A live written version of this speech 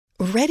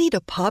Ready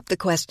to pop the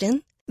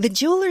question? The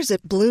jewelers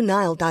at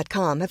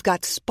BlueNile.com have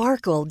got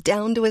sparkle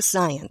down to a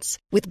science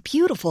with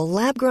beautiful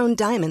lab-grown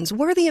diamonds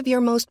worthy of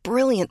your most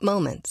brilliant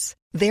moments.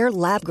 Their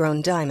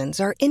lab-grown diamonds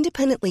are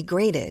independently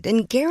graded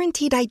and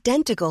guaranteed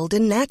identical to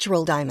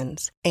natural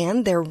diamonds,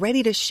 and they're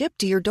ready to ship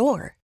to your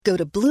door. Go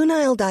to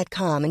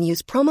BlueNile.com and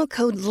use promo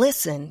code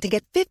LISTEN to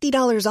get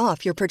 $50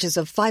 off your purchase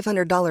of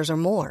 $500 or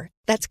more.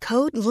 That's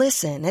code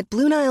LISTEN at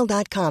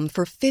BlueNile.com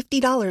for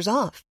 $50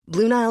 off.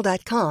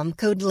 BlueNile.com,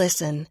 code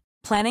LISTEN.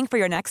 Planning for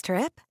your next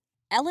trip?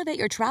 Elevate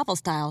your travel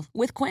style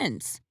with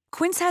Quince.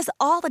 Quince has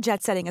all the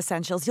jet-setting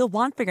essentials you'll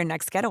want for your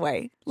next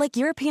getaway, like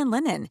European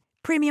linen,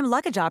 premium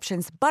luggage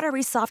options,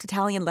 buttery soft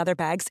Italian leather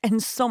bags,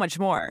 and so much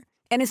more.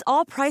 And is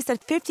all priced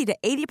at 50 to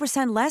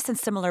 80% less than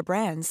similar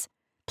brands.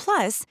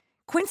 Plus,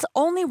 Quince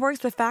only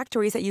works with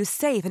factories that use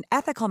safe and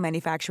ethical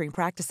manufacturing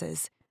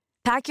practices.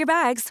 Pack your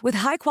bags with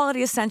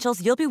high-quality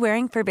essentials you'll be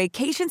wearing for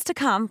vacations to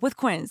come with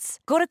Quince.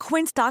 Go to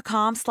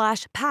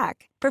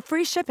quince.com/pack for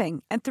free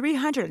shipping and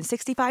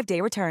 365-day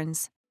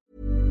returns.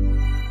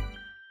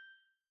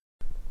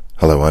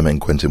 Hello, I'm N.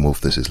 Quentin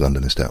Woolf. This is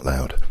Londonist Out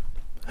Loud.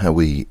 How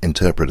we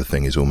interpret a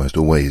thing is almost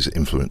always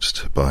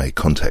influenced by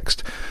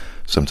context.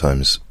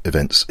 Sometimes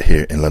events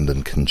here in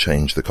London can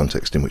change the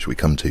context in which we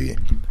come to you.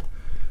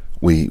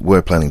 We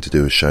were planning to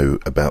do a show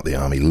about the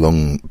army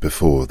long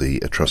before the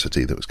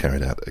atrocity that was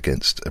carried out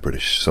against a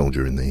British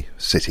soldier in the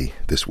city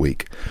this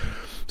week.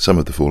 Some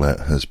of the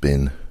fallout has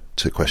been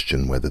to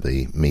question whether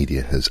the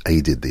media has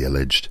aided the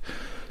alleged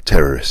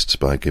terrorists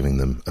by giving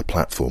them a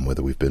platform,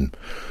 whether we've been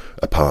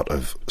a part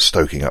of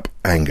stoking up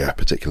anger,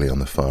 particularly on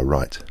the far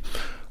right.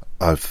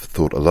 I've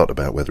thought a lot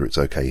about whether it's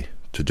okay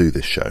to do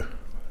this show,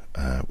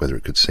 whether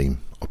it could seem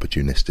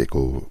opportunistic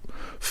or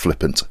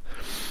flippant.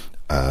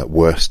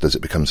 Worse, does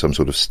it become some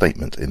sort of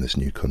statement in this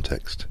new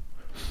context?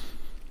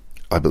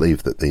 I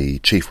believe that the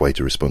chief way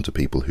to respond to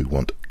people who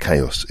want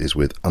chaos is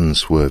with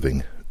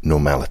unswerving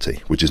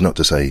normality, which is not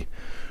to say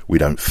we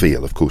don't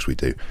feel, of course we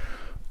do,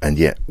 and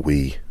yet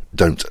we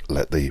don't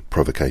let the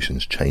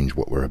provocations change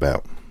what we're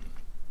about.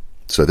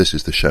 So this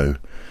is the show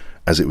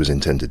as it was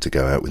intended to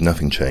go out, with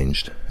nothing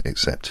changed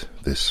except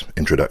this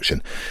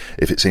introduction.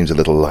 If it seems a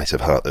little light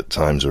of heart at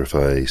times, or if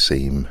I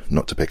seem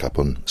not to pick up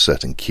on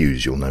certain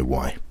cues, you'll know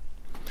why.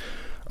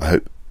 I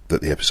hope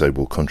that the episode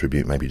will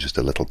contribute maybe just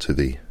a little to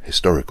the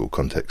historical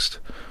context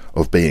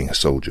of being a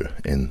soldier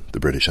in the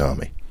British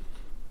Army.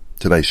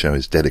 Today's show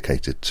is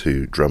dedicated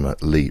to drummer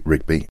Lee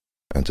Rigby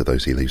and to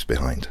those he leaves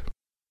behind.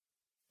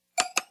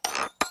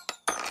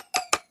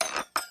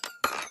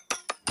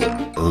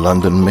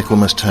 London,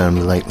 Michaelmas term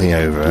lately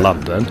over.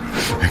 London?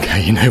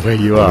 Okay, you know where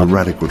you are. A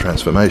radical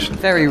transformation.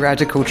 Very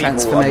radical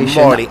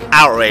transformation. I'm already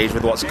outraged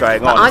with what's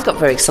going on. I got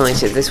very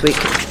excited this week.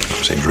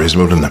 Seems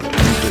reasonable, doesn't it?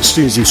 As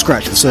soon as you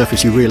scratch the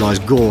surface, you realise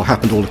gore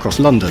happened all across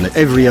London.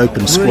 Every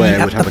open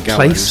square would have a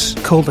gallows.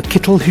 Place called the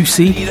Kittle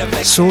Hussey.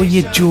 Saw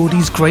your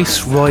Geordie's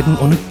Grace riding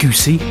on a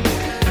goosey.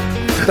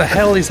 What the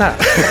hell is that?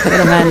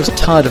 The man is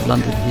tired of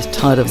London. He's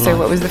tired of So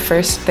what was the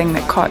first thing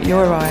that caught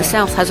your eye? The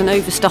South has an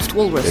overstuffed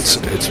walrus.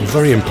 It's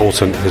very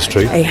important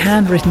history. A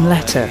handwritten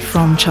letter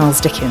from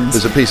Charles Dickens.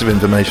 There's a piece of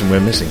information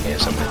we're missing here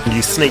somewhere.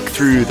 You snake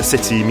through the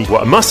city,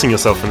 immersing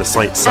yourself in the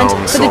sights, sounds,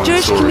 and for the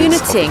Jewish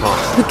community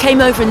who came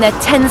over in their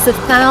tens of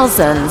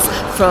thousands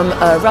from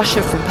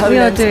Russia, from Poland. We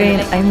are doing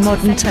a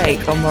modern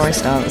take on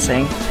Morris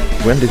dancing.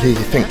 When did he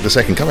think the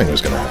second coming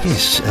was going to happen?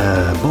 Yes,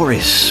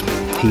 Boris.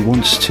 He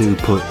wants to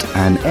put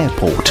an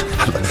airport.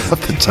 I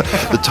love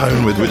the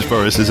tone with which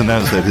Boris has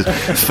announced that his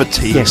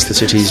fatigue. Yes, the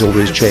city is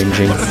always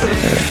changing.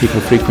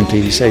 People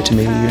frequently say to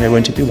me,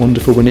 won't it be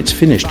wonderful when it's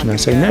finished? And I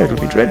say, no, it'll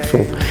be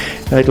dreadful.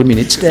 It'll mean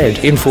it's dead.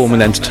 Inform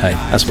and entertain.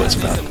 That's what it's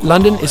about.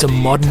 London is a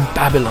modern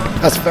Babylon.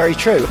 That's very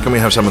true. Can we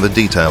have some of the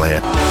detail here?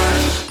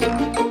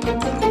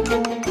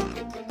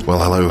 Well,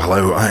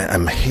 hello. I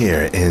am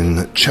here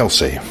in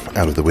Chelsea.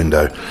 Out of the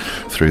window,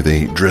 through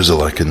the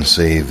drizzle, I can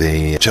see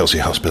the Chelsea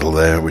Hospital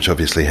there, which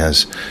obviously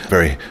has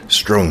very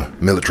strong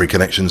military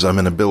connections. I'm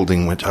in a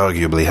building which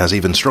arguably has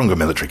even stronger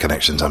military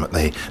connections. I'm at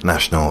the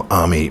National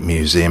Army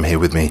Museum. Here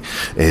with me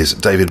is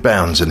David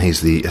Bounds, and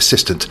he's the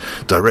Assistant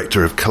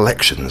Director of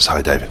Collections.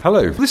 Hi, David.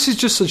 Hello. This is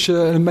just such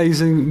an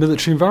amazing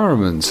military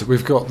environment.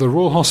 We've got the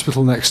Royal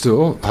Hospital next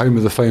door, home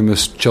of the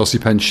famous Chelsea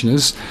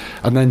pensioners,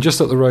 and then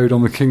just up the road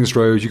on the King's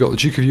Road, you've got the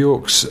Duke of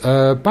York's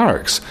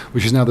barracks,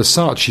 which is now the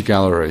Saatchi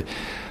Gallery.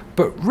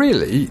 But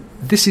really,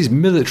 this is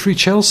military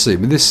Chelsea. I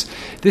mean,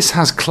 this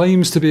has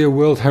claims to be a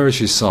World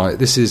Heritage Site.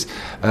 This is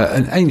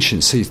an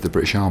ancient seat of the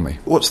British Army.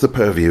 What's the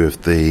purview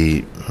of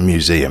the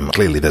museum?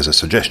 Clearly there's a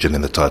suggestion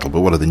in the title,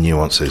 but what are the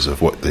nuances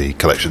of what the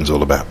collection's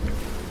all about?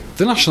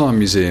 The National Army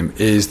Museum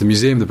is the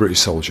museum of the British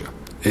soldier.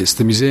 It's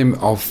the museum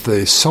of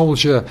the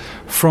soldier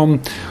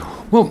from...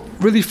 Well,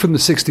 really from the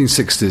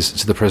 1660s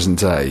to the present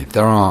day.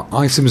 There are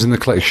items in the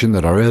collection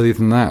that are earlier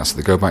than that, so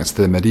they go back to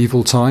the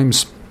medieval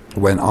times,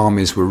 when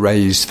armies were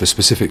raised for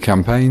specific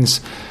campaigns.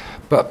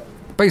 But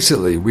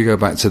basically, we go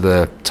back to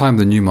the time of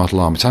the New Model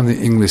Army, time of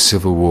the English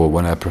Civil War,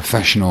 when a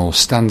professional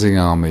standing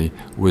army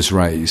was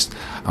raised,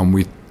 and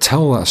we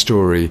tell that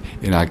story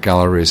in our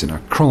galleries in a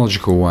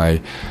chronological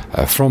way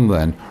from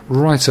then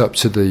right up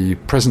to the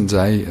present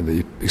day and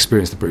the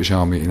experience of the British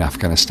Army in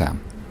Afghanistan.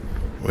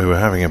 We were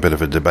having a bit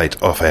of a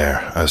debate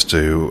off-air as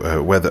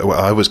to whether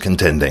I was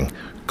contending,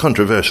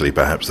 controversially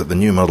perhaps, that the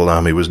New Model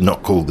Army was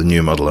not called the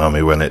New Model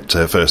Army when it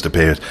first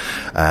appeared,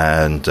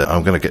 and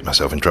I'm going to get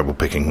myself in trouble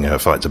picking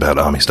fights about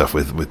army stuff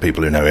with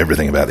people who know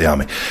everything about the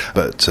army,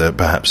 but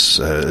perhaps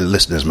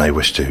listeners may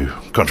wish to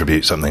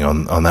contribute something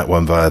on that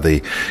one via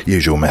the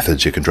usual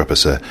methods. You can drop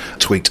us a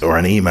tweet or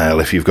an email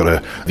if you've got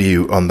a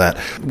view on that.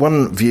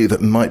 One view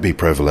that might be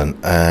prevalent,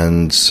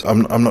 and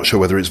I'm not sure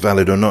whether it's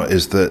valid or not,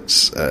 is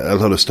that a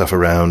lot of stuff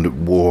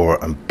around war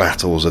and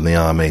battles in the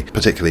army,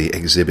 particularly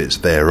exhibits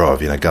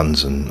thereof,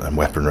 guns and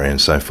weaponry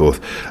and so forth,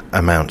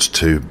 amounts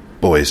to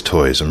boys'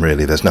 toys, and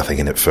really there's nothing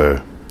in it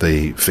for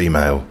the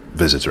female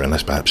visitor,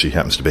 unless perhaps she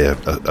happens to be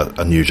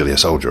unusually a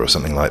soldier or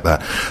something like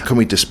that. Can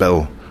we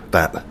dispel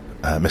that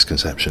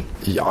misconception?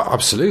 Yeah,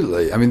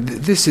 absolutely. I mean,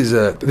 this is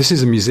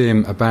a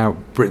museum about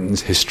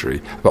Britain's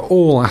history, about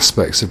all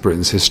aspects of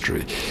Britain's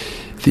history.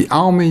 The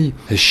army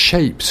has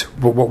shaped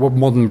what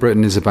modern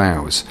Britain is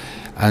about,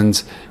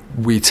 and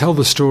we tell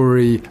the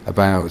story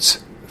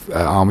about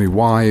army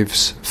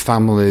wives,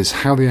 families,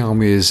 how the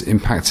army is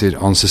impacted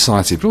on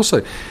society, but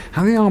also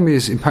how the army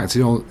is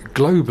impacted on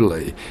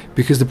globally,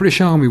 because the British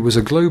Army was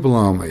a global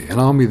army, an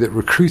army that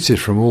recruited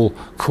from all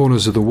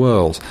corners of the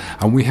world,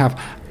 and we have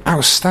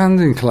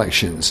outstanding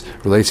collections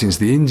relating to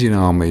the Indian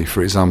Army,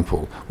 for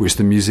example, which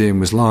the museum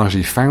was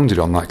largely founded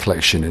on that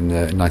collection in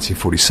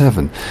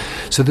 1947.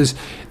 So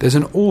there's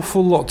an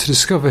awful lot to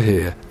discover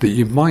here that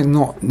you might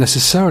not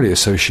necessarily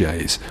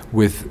associate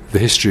with the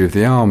history of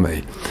the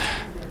army.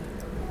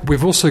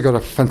 We've also got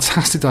a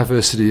fantastic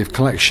diversity of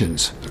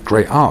collections, a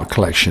great art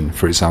collection,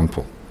 for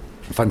example,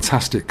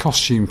 fantastic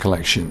costume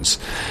collections.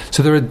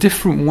 So there are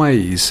different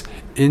ways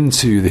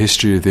into the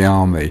history of the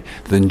army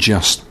than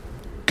just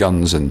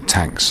guns and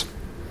tanks.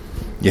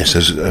 Yes,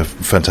 there's a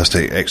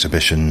fantastic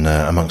exhibition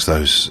amongst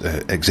those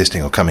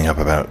existing or coming up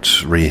about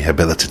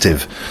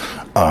rehabilitative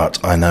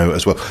art, I know,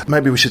 as well.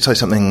 Maybe we should say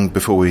something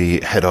before we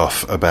head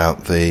off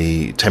about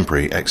the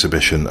temporary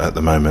exhibition at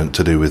the moment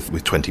to do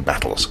with 20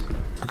 battles.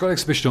 I've got an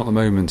exhibition at the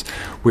moment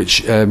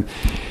which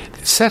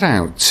set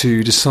out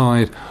to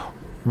decide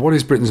what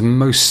is Britain's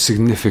most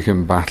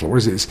significant battle. What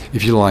is its,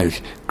 if you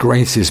like,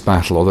 greatest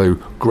battle, although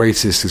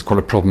greatest is quite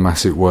a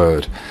problematic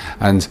word.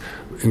 And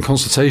in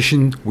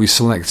consultation, we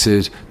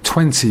selected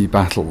 20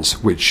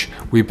 battles which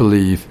we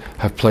believe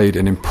have played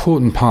an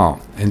important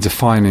part in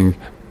defining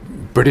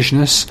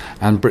Britishness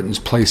and Britain's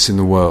place in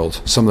the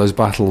world. Some of those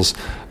battles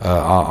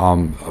are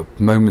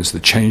moments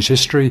that changed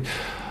history,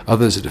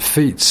 others are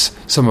defeats,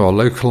 some are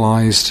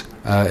localised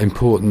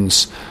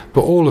importance,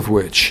 but all of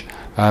which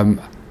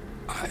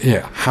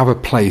have a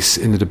place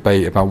in the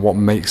debate about what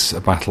makes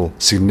a battle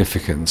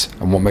significant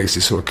and what makes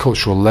its sort of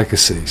cultural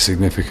legacy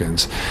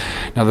significant.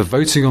 Now, the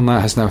voting on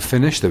that has now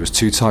finished. There was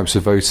 2 types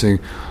of voting,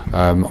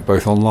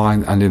 both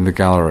online and in the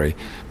gallery,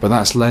 but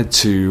that's led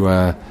to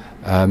a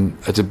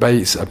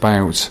debate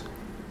about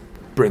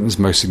Britain's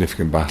most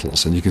significant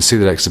battles, and you can see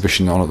that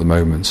exhibition on at the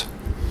moment.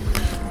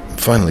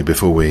 Finally,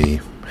 before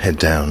we head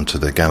down to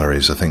the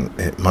galleries, I think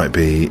it might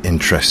be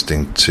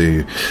interesting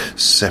to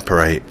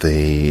separate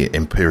the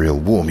Imperial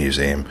War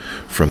Museum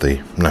from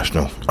the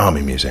National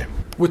Army Museum.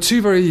 We're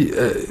two very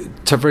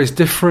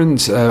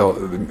different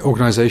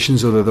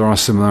organisations, although there are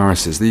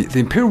similarities. The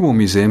Imperial War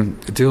Museum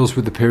deals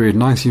with the period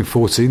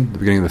 1914, the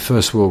beginning of the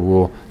First World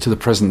War, to the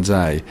present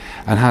day,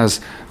 and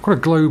has quite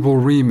a global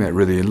remit,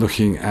 really, in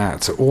looking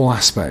at all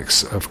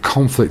aspects of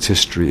conflict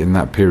history in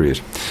that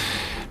period.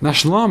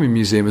 National Army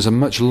Museum is a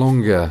much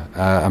longer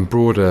and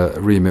broader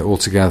remit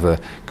altogether,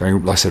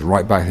 going, like I said,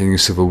 right back to the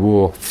English Civil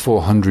War,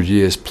 400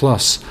 years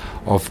plus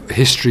of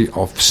history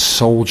of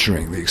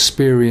soldiering, the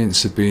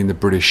experience of being the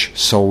British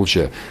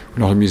soldier. We're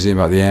not a museum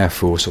about the Air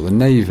Force or the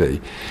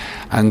Navy.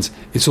 And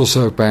it's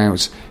also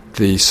about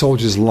the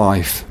soldier's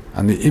life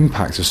and the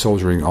impact of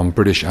soldiering on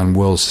British and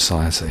world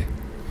society.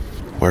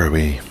 Where are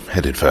we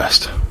headed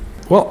first?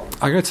 Well,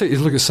 I'm going to take you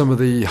to look at some of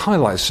the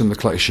highlights from the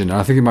collection, and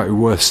I think it might be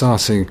worth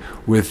starting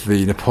with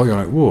the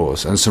Napoleonic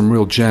Wars and some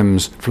real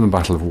gems from the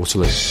Battle of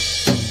Waterloo.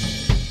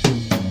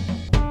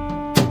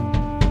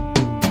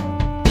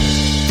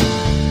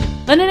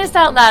 Londonist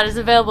Out Loud is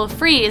available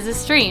free as a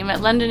stream at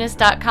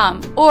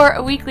londonist.com or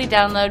a weekly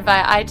download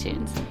via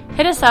iTunes.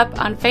 Hit us up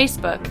on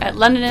Facebook at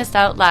Londonist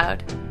Out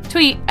Loud.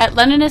 Tweet at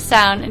Londonist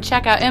Sound and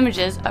check out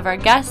images of our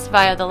guests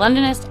via the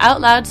Londonist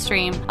Out Loud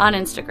stream on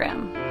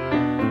Instagram.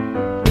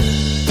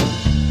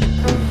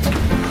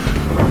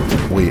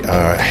 We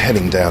are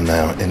heading down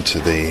now into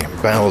the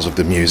bowels of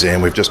the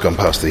museum. We've just gone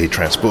past the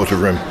transporter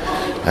room,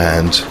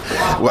 and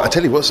I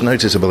tell you what's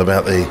noticeable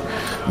about the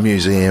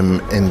museum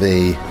in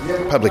the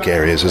public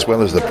areas as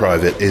well as the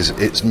private is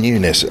its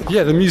newness.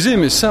 Yeah, the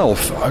museum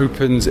itself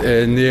opened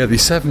in the early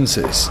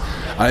 70s,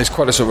 and it's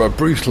quite a sort of a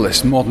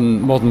brutalist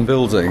modern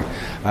building,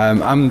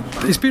 and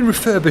it's been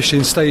refurbished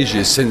in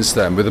stages since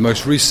then, with the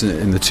most recent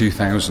in the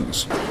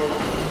 2000s.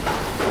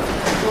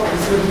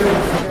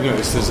 You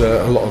notice there's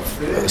a lot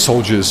of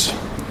soldiers,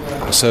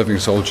 serving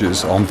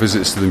soldiers, on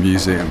visits to the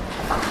museum.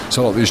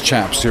 So a lot of these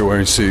chaps who are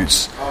wearing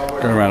suits,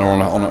 going around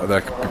on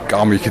their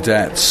army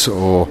cadets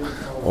or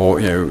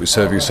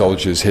serving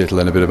soldiers here to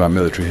learn a bit about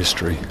military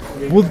history.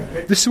 Well,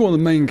 this is one of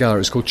the main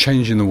galleries called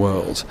Changing the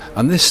World,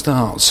 and this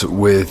starts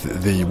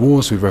with the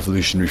wars with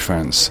revolutionary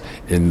France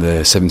in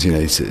the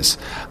 1780s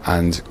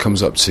and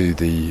comes up to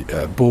the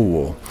Boer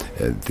War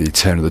at the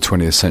turn of the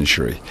 20th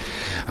century.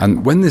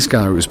 And when this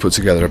gallery was put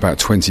together about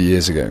 20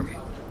 years ago,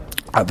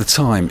 at the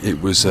time,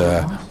 it was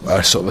a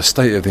sort of a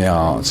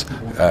state-of-the-art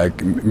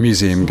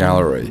museum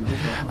gallery.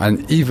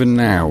 And even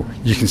now,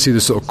 you can see the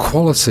sort of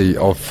quality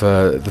of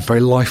the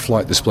very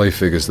lifelike display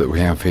figures that we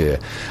have here,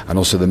 and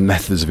also the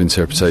methods of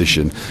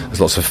interpretation.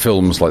 There's lots of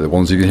films like the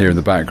ones you can hear in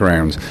the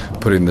background,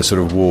 putting the sort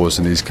of wars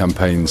and these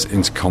campaigns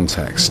into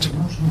context.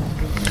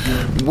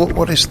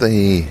 What is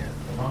the...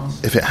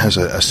 If it has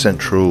a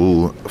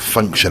central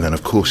function, and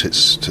of course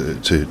it's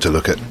to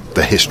look at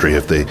the history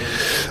of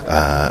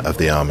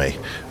the army,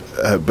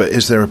 but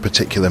is there a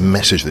particular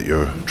message that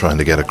you're trying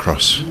to get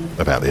across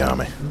about the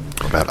army?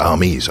 About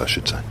armies, I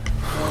should say.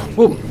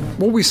 Well,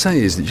 what we say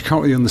is that you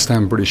can't really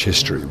understand British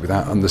history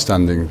without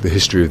understanding the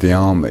history of the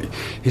army.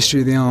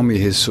 History of the army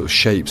has sort of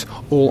shaped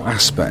all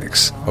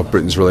aspects of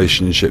Britain's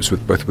relationships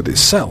with both with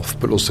itself,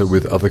 but also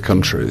with other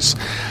countries.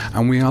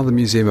 And we are the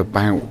museum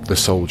about the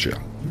soldier,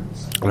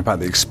 and about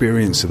the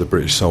experience of the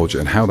British soldier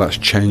and how that's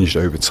changed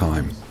over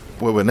time.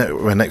 Well,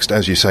 we're next,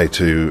 as you say,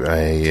 to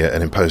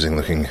an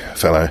imposing-looking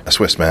fellow, a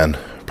Swiss man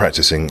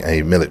practising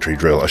a military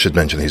drill. I should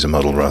mention he's a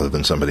model rather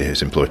than somebody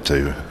who's employed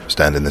to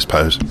stand in this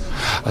pose.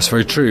 That's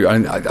very true.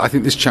 And I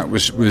think this chap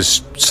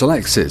was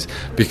selected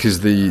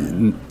because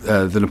the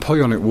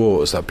Napoleonic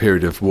Wars, that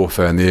period of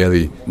warfare in the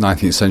early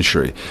 19th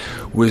century,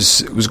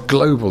 was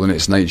global in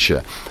its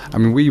nature. I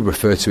mean, we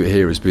refer to it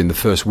here as being the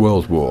First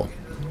World War,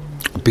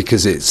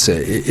 because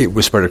it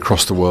was spread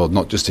across the world,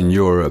 not just in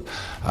Europe,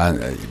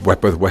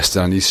 both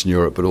Western and Eastern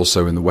Europe, but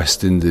also in the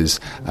West Indies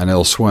and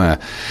elsewhere.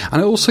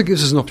 And it also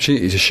gives us an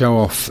opportunity to show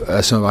off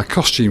some of our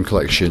costume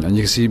collection, and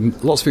you can see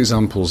lots of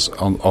examples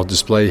on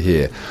display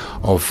here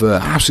of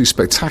absolutely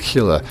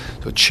spectacular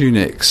sort of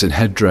tunics and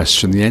headdress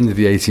from the end of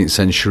the 18th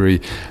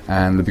century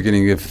and the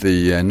beginning of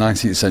the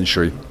 19th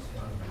century.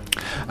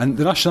 And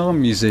the National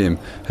Army Museum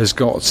has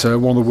got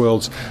one of the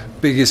world's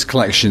biggest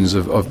collections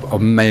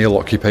of male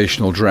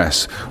occupational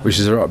dress, which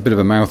is a bit of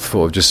a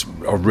mouthful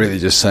of really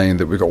just saying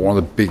that we've got one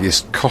of the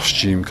biggest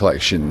costume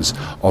collections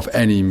of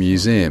any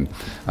museum.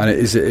 And it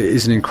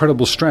is an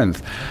incredible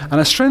strength. And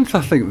a strength,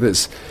 I think,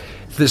 that's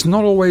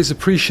not always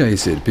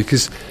appreciated,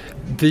 because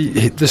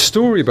the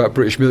story about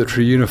British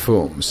military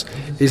uniforms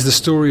is the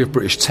story of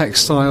British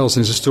textiles,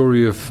 and is a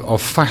story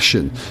of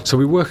fashion. So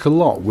we work a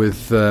lot with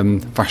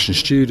fashion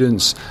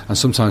students and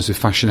sometimes with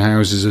fashion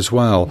houses as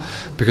well,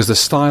 because the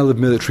style of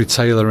military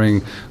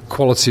tailoring,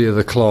 quality of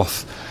the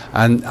cloth,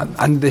 and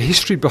the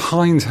history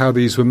behind how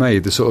these were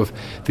made, the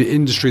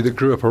industry that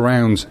grew up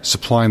around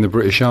supplying the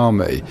British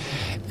Army,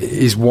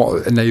 is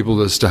what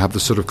enabled us to have the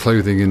sort of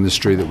clothing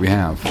industry that we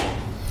have.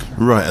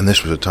 Right, and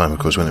this was a time, of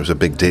course, when it was a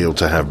big deal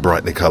to have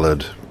brightly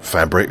coloured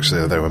fabrics.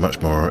 They were much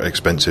more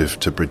expensive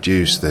to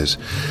produce. There's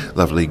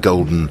lovely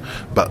golden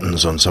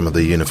buttons on some of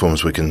the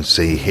uniforms we can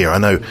see here. I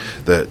know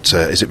that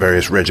is it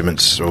various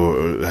regiments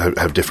or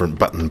have different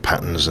button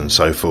patterns and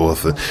so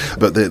forth,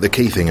 but the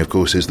key thing, of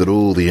course, is that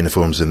all the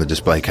uniforms in the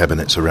display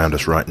cabinets around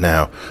us right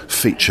now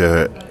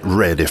feature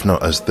red, if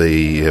not as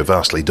the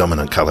vastly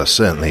dominant colour.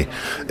 Certainly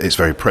it's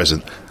very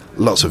present.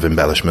 Lots of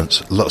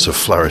embellishments, lots of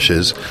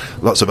flourishes,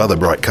 lots of other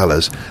bright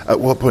colours. At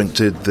what point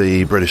did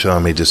the British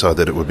Army decide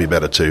that it would be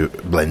better to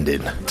blend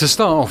in? To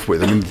start off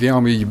with, I mean, the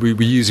Army, we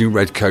were using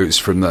red coats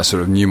from that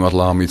sort of new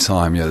model army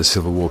time, the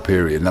Civil War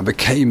period, and that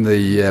became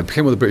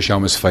what the British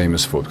Army was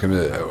famous for. It became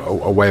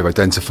a way of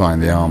identifying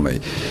the Army.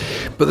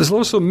 But there's a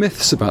lot of sort of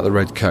myths about the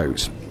red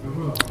coat.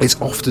 It's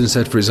often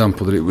said, for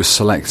example, that it was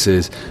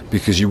selected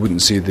because you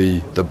wouldn't see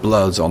the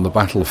blood on the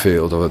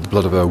battlefield, or the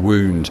blood of a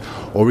wound,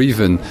 or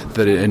even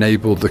that it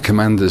enabled the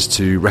commanders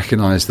to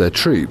recognise their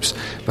troops.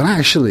 But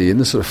actually, in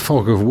the sort of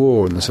fog of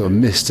war and the sort of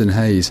mist and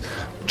haze,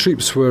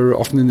 troops were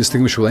often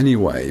indistinguishable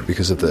anyway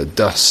because of the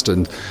dust,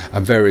 and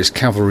various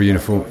cavalry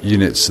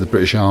units the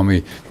British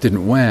Army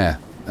didn't wear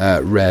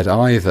red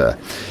either.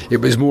 It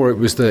was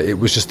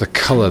just the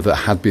colour that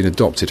had been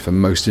adopted for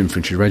most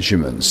infantry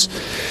regiments.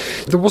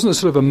 There wasn't a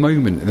sort of a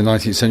moment in the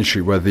 19th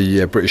century where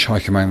the British High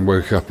Command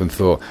woke up and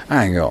thought,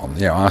 hang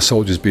on, our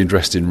soldiers being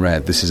dressed in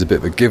red, this is a bit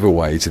of a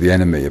giveaway to the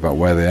enemy about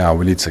where they are,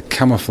 we need to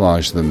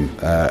camouflage them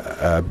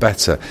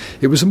better.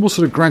 It was a more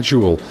sort of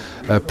gradual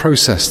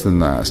process than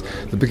that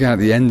began at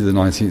the end of the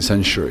 19th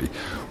century,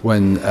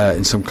 when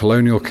in some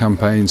colonial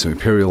campaigns, some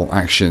imperial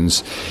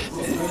actions,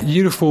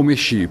 uniform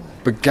issue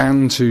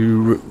began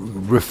to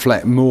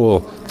reflect more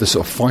the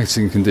sort of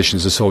fighting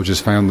conditions the soldiers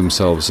found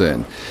themselves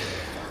in.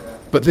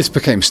 But this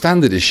became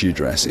standard issue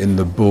dress in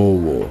the Boer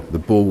War. The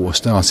Boer War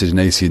started in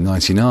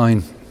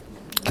 1899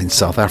 in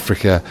South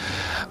Africa,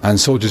 and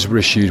soldiers were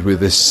issued with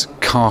this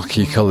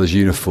khaki coloured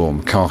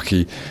uniform,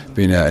 khaki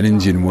being an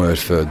Indian word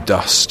for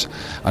dust,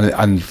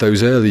 and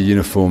those early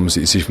uniforms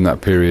that you see from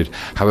that period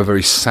have a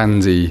very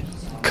sandy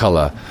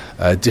colour,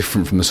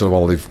 different from the sort of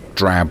olive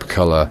drab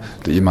colour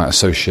that you might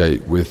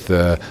associate with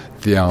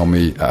the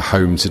army at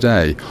home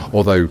today.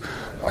 Although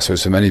I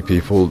suppose for many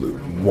people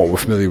what we're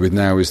familiar with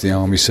now is the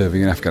army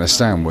serving in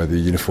Afghanistan, where the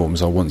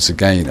uniforms are once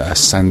again a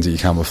sandy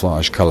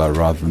camouflage colour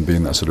rather than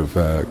being that sort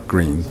of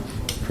green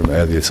from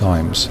earlier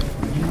times.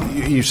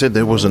 You said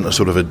there wasn't a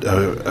sort of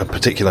a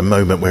particular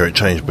moment where it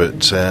changed,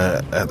 but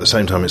at the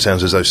same time it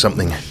sounds as though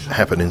something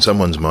happened in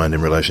someone's mind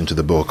in relation to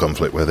the Boer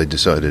conflict where they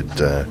decided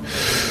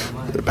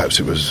perhaps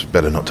it was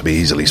better not to be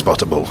easily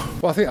spottable.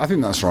 Well, I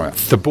think that's right.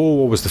 The Boer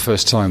War was the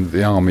first time that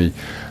the army,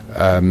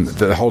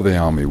 the whole of the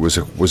army was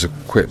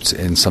equipped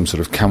in some sort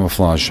of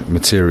camouflage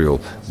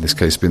material, in this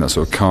case being that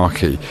sort of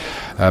khaki.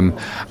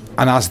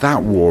 And as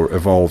that war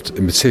evolved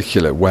in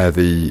particular, where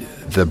the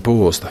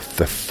Boers,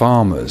 the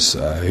farmers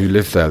who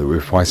lived there that we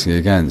were fighting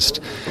against,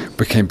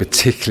 became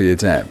particularly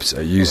adept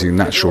at using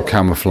natural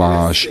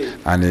camouflage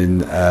and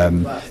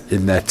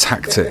in their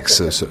tactics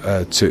of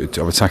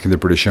attacking the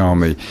British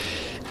Army,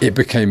 it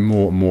became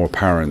more and more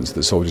apparent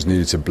that soldiers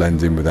needed to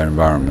blend in with their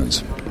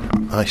environment.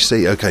 I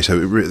see. Okay, so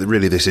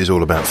really this is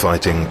all about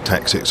fighting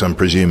tactics. I'm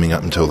presuming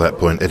up until that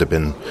point it had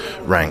been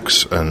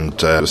ranks and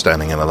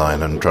standing in a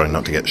line and trying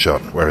not to get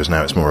shot, whereas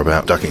now it's more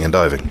about ducking and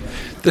diving.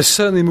 There's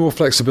certainly more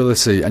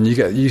flexibility, and you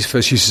get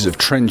first uses of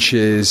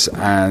trenches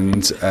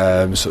and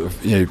sort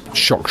of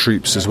shock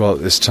troops as well at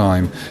this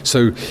time.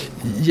 So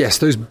yes,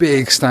 those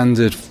big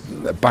standard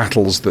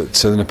battles that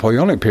the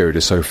Napoleonic period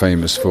is so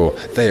famous for,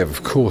 they have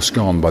of course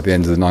gone by the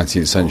end of the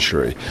 19th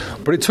century,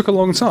 but it took a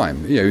long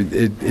time.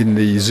 In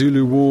the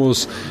Zulu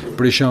Wars,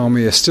 British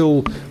Army are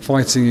still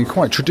fighting in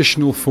quite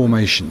traditional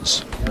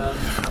formations.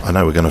 I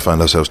know we're going to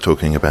find ourselves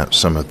talking about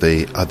some of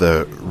the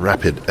other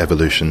rapid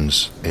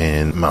evolutions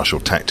in martial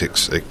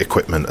tactics,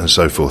 equipment and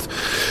so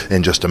forth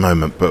in just a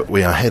moment, but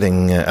we are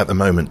heading at the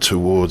moment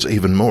towards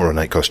even more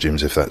ornate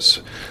costumes, if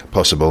that's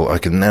possible. I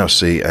can now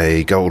see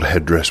a gold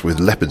headdress with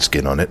leopard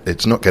skin on it.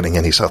 It's not getting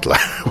any subtler.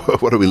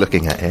 What are we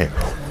looking at here?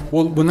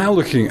 Well, we're now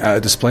looking at a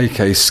display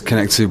case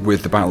connected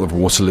with the Battle of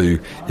Waterloo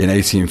in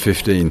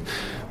 1815.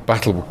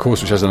 Battle, of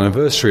course, which has an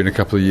anniversary in a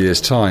couple of years'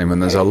 time,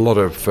 and there's a lot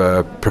of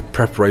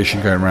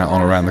preparation going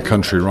on around the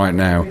country right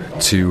now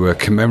to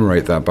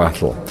commemorate that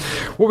battle.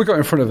 What we've got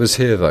in front of us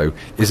here, though,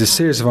 is a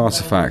series of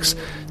artefacts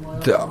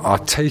that are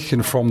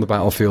taken from the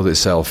battlefield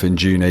itself in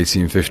June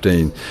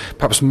 1815.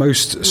 Perhaps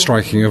most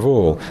striking of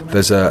all,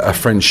 there's a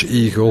French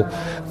eagle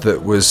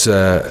that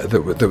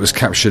was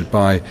captured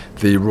by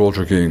the Royal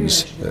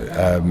Dragoons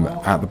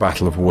at the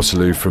Battle of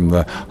Waterloo from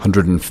the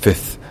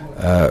 105th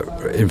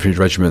Infantry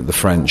Regiment, the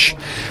French.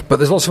 But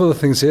there's lots of other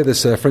things here.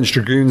 There's a French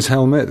Dragoons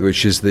helmet,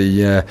 which is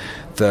the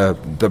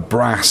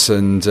brass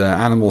and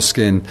animal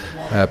skin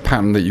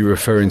pattern that you were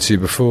referring to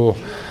before,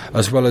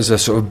 as well as a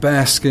sort of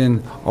bear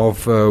skin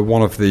of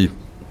one of the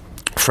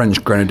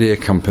French grenadier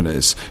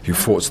companies who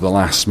fought to the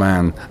last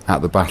man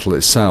at the battle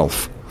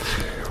itself.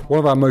 One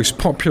of our most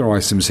popular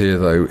items here,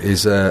 though,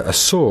 is a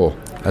saw.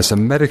 As a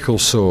medical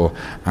saw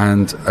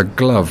and a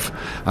glove,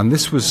 and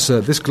this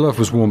glove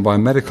was worn by a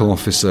medical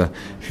officer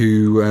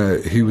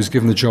who was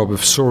given the job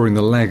of sawing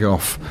the leg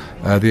off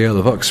the Earl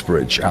of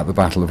Uxbridge at the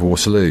Battle of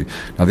Waterloo.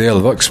 Now, the Earl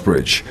of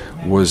Uxbridge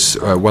was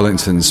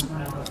Wellington's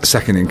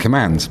second in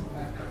command.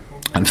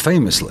 And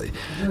famously,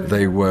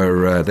 they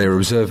were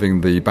observing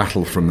the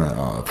battle from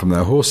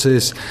their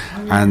horses,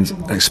 and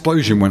an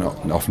explosion went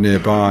off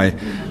nearby.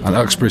 And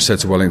Uxbridge said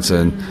to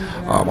Wellington,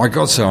 "Oh, my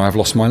God, sir, I've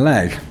lost my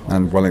leg."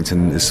 And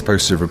Wellington is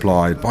supposed to have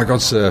replied, "My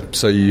God, sir,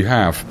 so you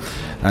have."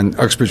 And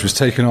Uxbridge was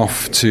taken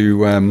off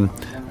to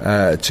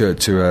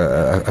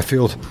a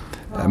field.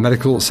 A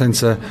medical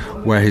centre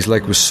where his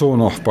leg was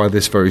sawn off by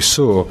this very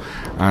saw,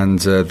 and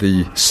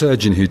the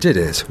surgeon who did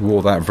it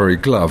wore that very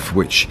glove,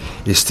 which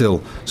is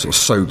still sort of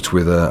soaked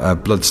with a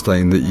blood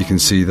stain that you can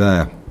see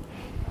there.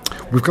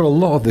 We've got a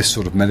lot of this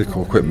sort of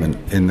medical equipment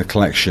in the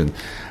collection,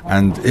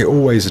 and it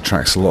always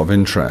attracts a lot of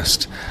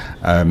interest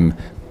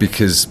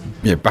because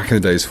back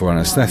in the days for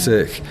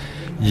anaesthetic,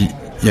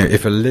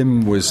 if a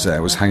limb was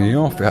hanging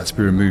off, it had to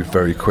be removed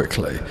very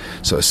quickly.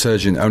 So a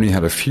surgeon only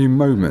had a few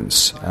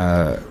moments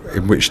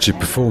in which to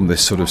perform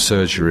this sort of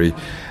surgery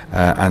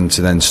and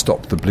to then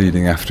stop the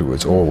bleeding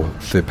afterwards, or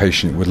the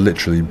patient would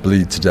literally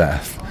bleed to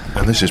death.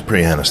 And this is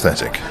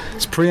pre-anaesthetic?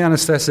 It's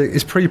pre-anaesthetic.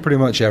 It's pretty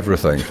much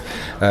everything.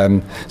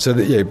 So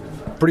that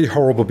pretty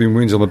horrible being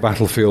wounded on the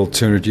battlefield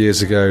 200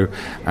 years ago,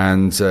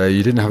 and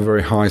you didn't have a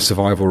very high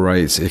survival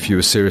rate if you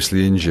were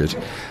seriously injured,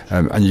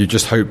 and you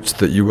just hoped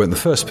that you weren't the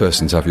first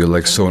person to have your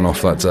leg sawn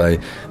off that day,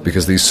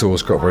 because these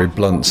saws got very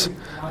blunt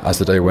as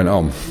the day went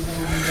on.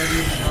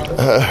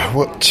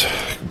 What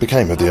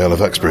became of the Earl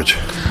of Uxbridge?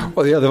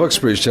 Well, the Earl of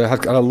Uxbridge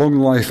had a long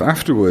life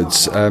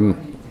afterwards.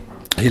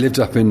 He lived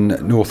up in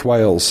North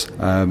Wales.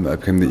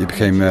 He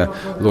became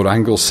Lord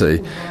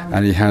Anglesey,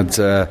 and he had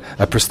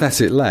a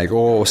prosthetic leg,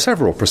 or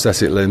several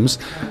prosthetic limbs,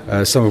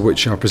 some of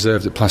which are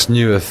preserved at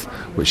Plasnewydd,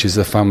 which is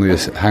the family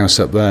house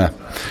up there.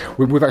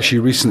 We've actually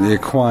recently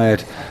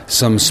acquired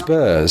some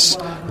spurs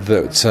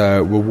that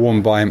were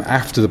worn by him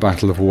after the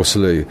Battle of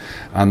Waterloo,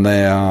 and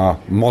they are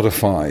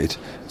modified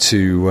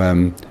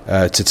to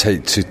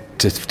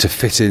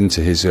fit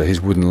into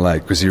his wooden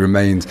leg, because he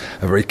remained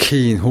a very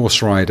keen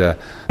horse rider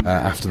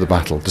after the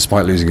battle,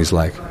 despite losing his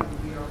leg.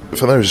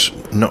 For those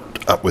not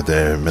up with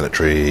their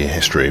military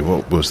history,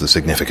 what was the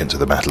significance of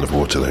the Battle of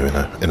Waterloo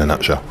in a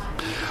nutshell?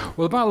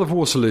 Well, the Battle of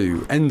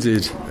Waterloo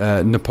ended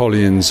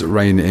Napoleon's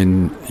reign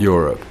in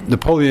Europe.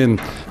 Napoleon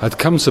had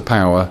come to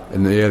power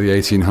in the early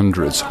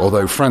 1800s,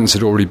 although France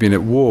had already been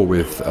at war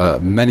with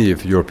many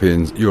of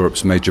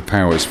Europe's major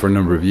powers for a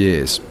number of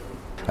years.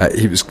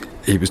 He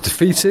was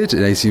defeated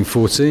in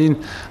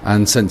 1814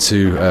 and sent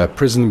to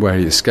prison, where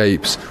he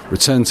escapes,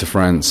 returned to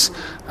France,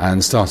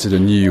 and started a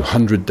new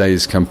 100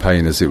 Days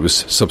campaign, as it was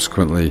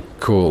subsequently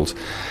called.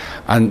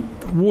 And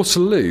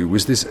Waterloo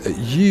was this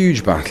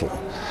huge battle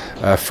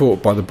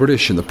fought by the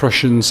British and the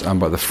Prussians and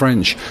by the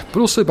French,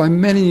 but also by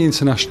many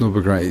international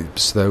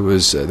brigades. There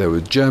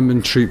were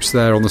German troops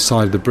there on the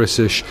side of the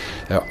British,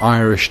 there were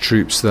Irish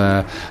troops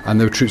there, and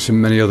there were troops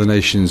from many other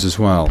nations as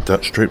well.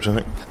 Dutch troops, I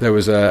think? There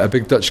was a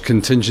big Dutch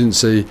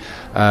contingency,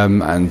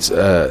 and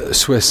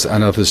Swiss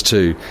and others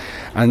too.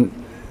 And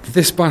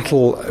this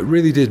battle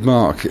really did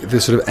mark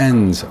the sort of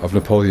end of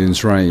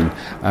Napoleon's reign,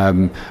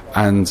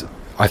 and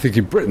I think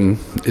in Britain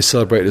it's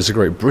celebrated as a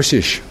great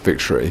British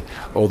victory,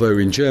 although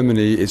in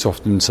Germany it's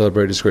often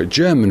celebrated as a great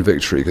German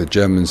victory, because the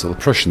Germans or the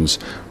Prussians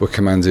were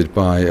commanded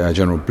by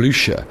General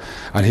Blücher,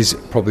 and he's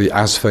probably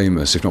as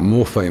famous, if not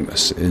more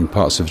famous, in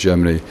parts of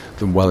Germany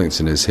than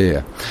Wellington is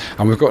here.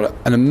 And we've got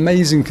an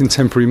amazing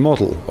contemporary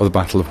model of the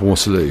Battle of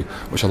Waterloo,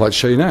 which I'd like to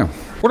show you now.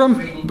 What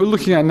I'm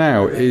looking at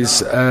now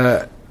is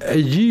a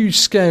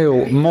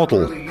huge-scale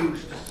model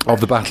of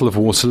the Battle of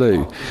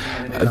Waterloo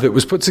that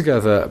was put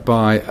together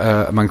by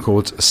a man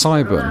called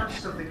Seiburn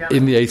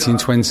in the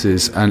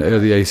 1820s and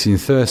early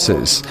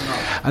 1830s.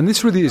 And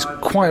this really is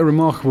quite a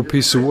remarkable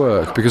piece of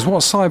work, because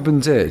what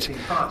Seiburn did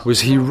was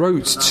he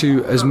wrote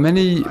to as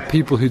many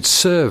people who'd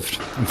served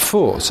and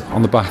fought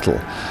on the battle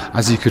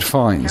as he could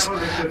find.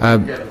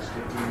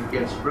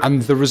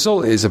 And the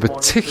result is a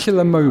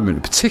particular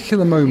moment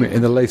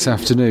in the late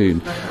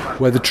afternoon,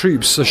 where the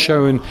troops are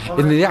shown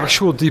in the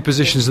actual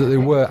depositions that they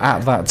were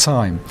at that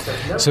time.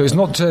 So it's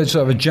not sort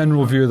of a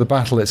general view of the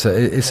battle, it's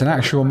an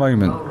actual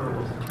moment.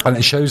 And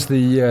it shows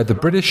the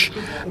British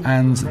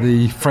and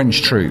the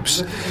French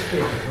troops.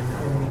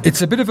 It's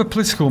a bit of a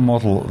political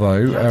model,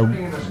 though.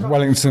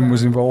 Wellington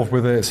was involved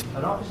with it,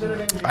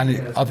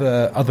 and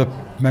other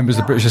members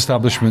of the British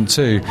establishment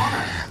too.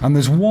 And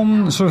there's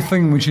one sort of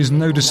thing which is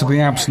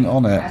noticeably absent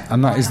on it,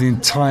 and that is the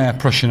entire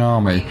Prussian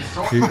army,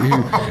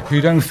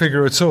 who don't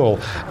figure at all,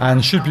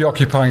 and should be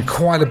occupying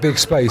quite a big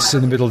space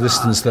in the middle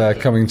distance there,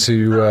 coming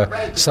to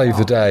save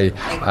the day,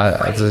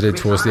 as they did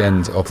towards the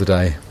end of the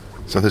day.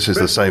 So this is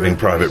the Saving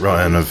Private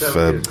Ryan of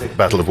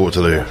Battle of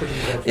Waterloo.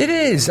 It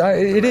is,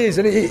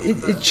 and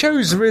it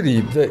shows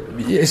really that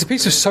it's a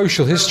piece of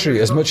social history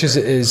as much as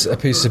it is a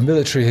piece of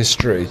military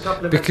history,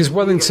 because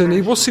Wellington,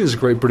 it was seen as a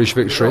great British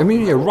victory. I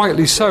mean,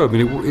 rightly so. I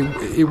mean,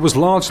 it was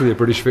largely a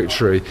British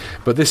victory,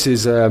 but this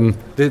is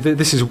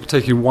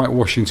taking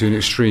whitewashing to an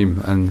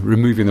extreme and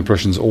removing the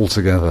Prussians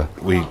altogether.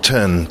 We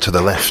turn to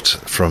the left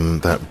from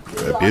that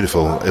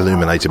beautiful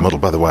illuminated model.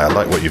 By the way, I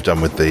like what you've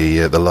done with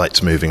the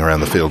lights moving around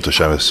the field to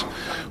show us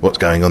what's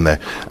going on there,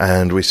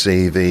 and we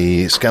see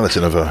the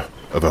skeleton of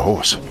a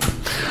horse.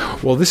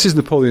 Well, this is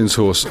Napoleon's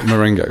horse,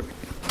 Marengo,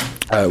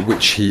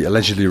 which he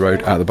allegedly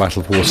rode at the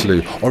Battle of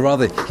Waterloo, or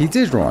rather, he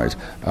did ride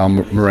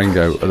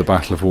Marengo at the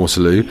Battle of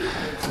Waterloo,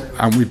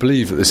 and we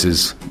believe that this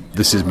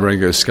is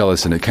Marengo's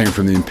skeleton. It came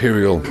from the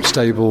imperial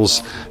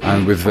stables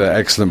and with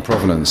excellent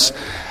provenance.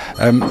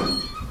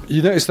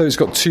 You notice, though, it's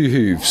got two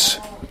hooves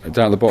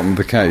down at the bottom of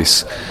the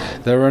case.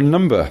 There are a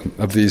number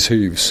of these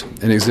hooves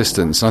in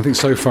existence, and I think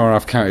so far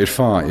I've counted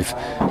 5,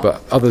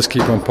 but others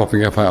keep on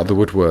popping up out of the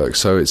woodwork.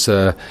 So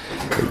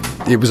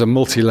it was a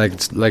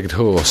multi-legged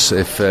horse,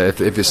 if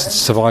its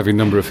surviving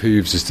number of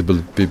hooves is to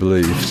be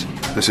believed.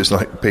 This is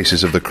like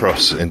pieces of the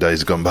cross in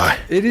days gone by.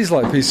 It is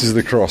like pieces of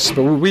the cross,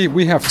 but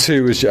we have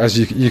 2, as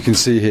you can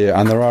see here,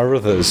 and there are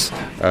others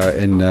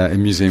in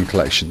museum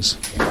collections.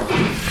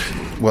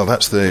 Well,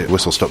 that's the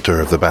whistle-stop tour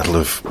of the Battle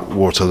of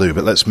Waterloo,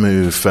 but let's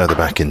move further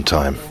back in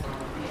time.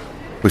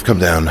 We've come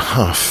down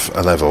half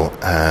a level,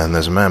 and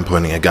there's a man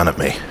pointing a gun at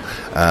me.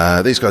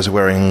 These guys are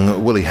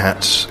wearing woolly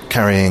hats,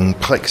 carrying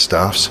plate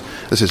staffs.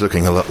 This is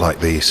looking a lot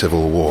like the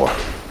Civil War.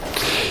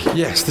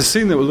 Yes, the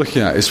scene that we're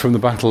looking at is from the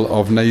Battle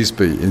of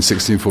Naseby in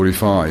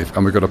 1645,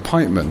 and we've got a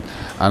pikeman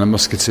and a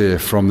musketeer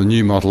from the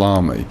New Model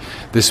Army.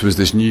 This was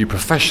this new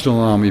professional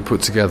army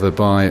put together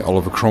by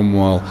Oliver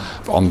Cromwell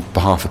on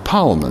behalf of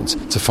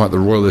Parliament to fight the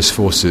royalist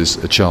forces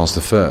of Charles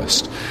I.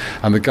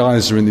 And the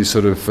guys are in these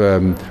sort of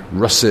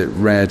russet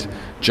red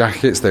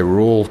jackets. They were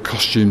all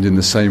costumed in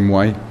the same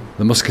way.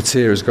 The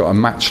musketeer has got a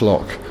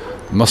matchlock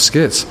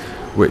musket,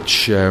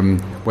 which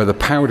where the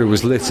powder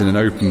was lit in an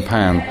open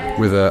pan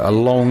with a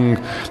long,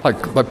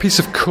 like piece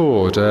of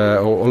cord,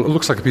 or it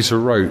looks like a piece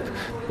of rope,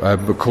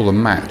 but called a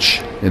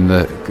match in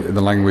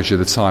the language of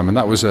the time, and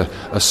that was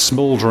a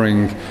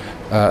smouldering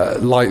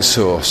light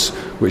source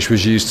which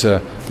was used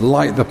to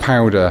light the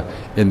powder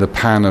in the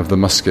pan of the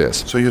musket.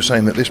 So you're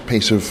saying that this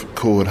piece of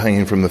cord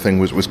hanging from the thing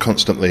was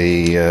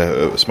constantly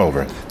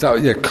smouldering?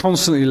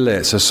 Constantly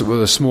lit, so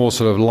with a small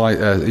sort of light,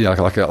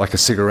 like a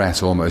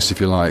cigarette almost, if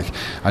you like,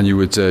 and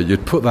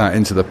you'd put that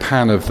into the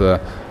pan of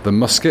the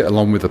musket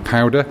along with the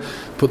powder,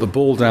 put the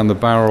ball down the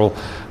barrel,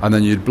 and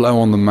then you'd blow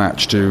on the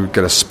match to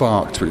get a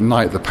spark to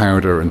ignite the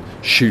powder and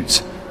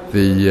shoot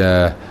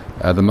the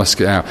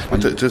musket out.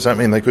 Does that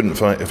mean they couldn't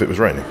fight if it was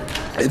raining?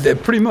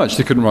 Pretty much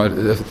they couldn't fight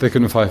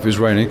if it was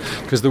raining,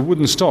 because the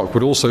wooden stock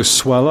would also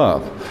swell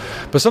up.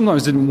 But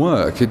sometimes it didn't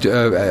work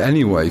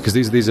anyway, because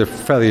these are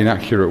fairly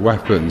inaccurate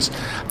weapons.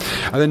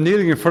 And then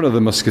kneeling in front of the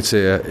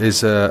musketeer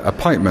is a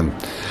pikeman,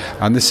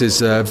 and this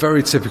is a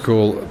very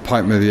typical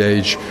pikeman of the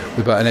age with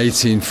about an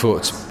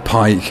 18-foot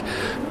pike.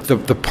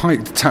 The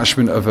pike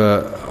detachment of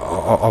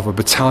a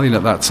battalion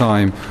at that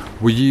time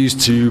were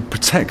used to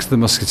protect the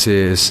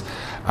musketeers,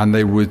 and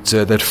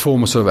they'd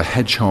form a sort of a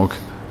hedgehog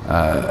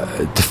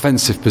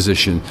defensive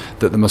position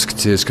that the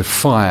musketeers could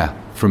fire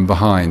from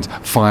behind,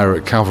 fire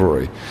at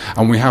cavalry.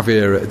 And we have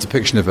here a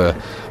depiction of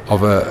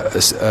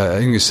a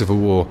English Civil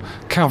War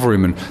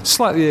cavalryman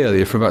slightly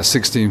earlier, from about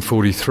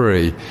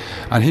 1643,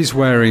 and he's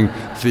wearing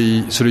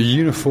the sort of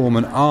uniform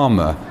and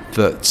armour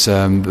that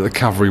the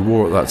cavalry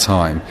wore at that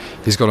time.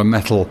 He's got a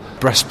metal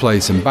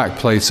breastplate and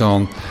backplate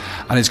on,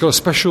 and he's got a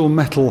special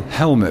metal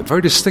helmet,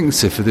 very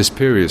distinctive for this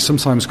period,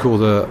 sometimes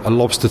called a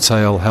lobster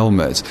tail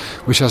helmet,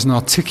 which has an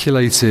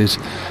articulated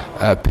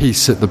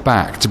piece at the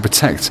back to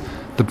protect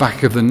the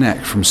back of the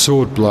neck from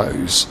sword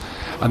blows,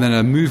 and then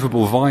a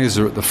movable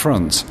visor at the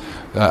front,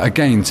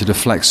 again to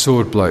deflect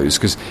sword blows,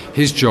 because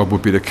his job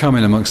would be to come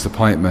in amongst the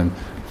pikemen,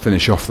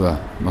 finish off the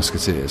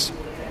musketeers.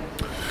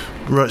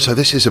 Right, so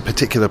this is a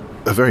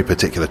very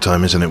particular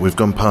time, isn't it? We've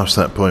gone past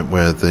that point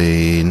where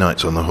the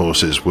knights on the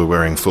horses were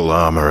wearing full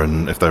armour,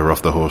 and if they were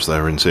off the horse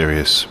they were in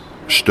serious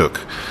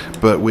shtuck.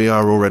 But we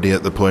are already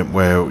at the point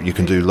where you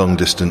can do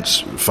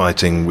long-distance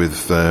fighting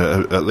with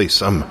at least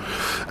some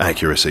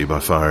accuracy by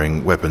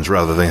firing weapons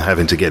rather than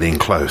having to get in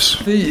close.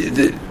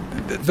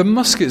 The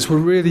muskets were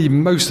really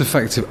most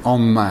effective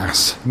en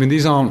masse. I mean,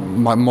 these aren't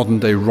like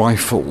modern-day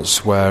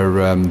rifles,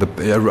 where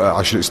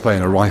I should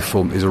explain, a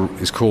rifle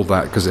is called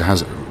that because it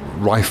has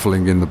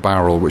rifling in the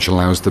barrel, which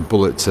allows the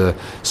bullet to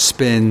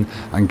spin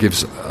and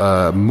gives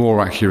more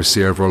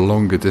accuracy over a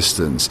longer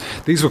distance.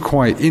 These were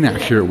quite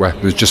inaccurate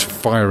weapons, just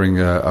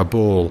firing a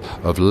ball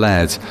of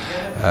lead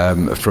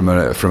from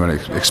an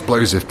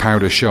explosive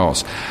powder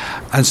shot.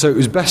 And so it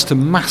was best to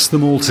mass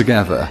them all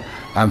together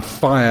and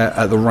fire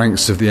at the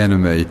ranks of the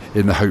enemy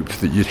in the hope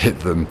that you'd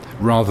hit them,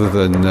 rather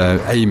than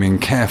aiming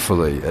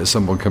carefully at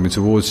someone coming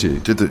towards you.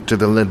 Did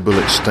the lead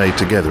bullets stay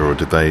together, or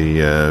did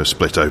they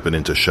split open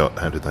into shot?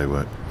 How did they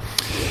work?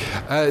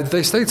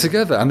 They stayed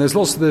together, and there's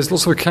lots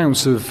of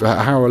accounts of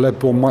how a lead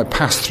ball might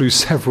pass through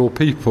several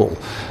people.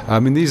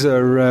 I mean, these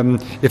are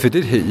if it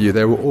did hit you,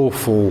 they were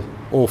awful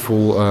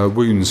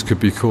wounds could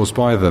be caused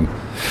by them.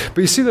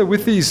 But you see, though,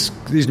 with these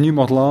New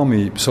Model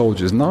Army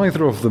soldiers,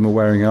 neither of them are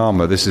wearing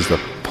armour. This is the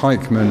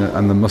pikeman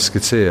and the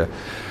musketeer.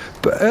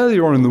 But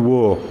earlier on in the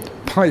war,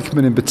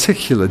 pikemen in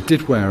particular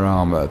did wear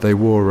armour. They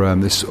wore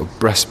this sort of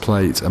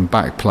breastplate and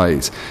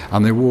backplate,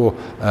 and they wore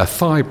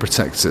thigh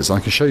protectors. I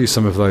can show you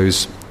some of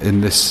those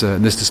in this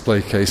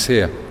display case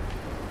here.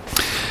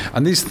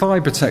 And these thigh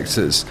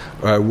protectors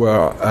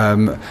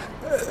were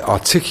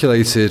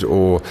articulated,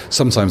 or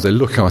sometimes they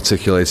look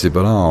articulated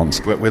but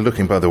aren't. We're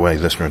looking, by the way,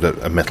 listener, at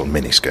a metal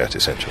miniskirt,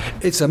 essentially.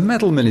 It's a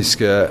metal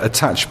miniskirt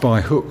attached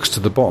by hooks to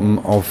the bottom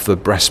of the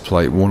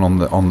breastplate, one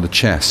on the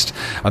chest,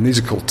 and these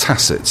are called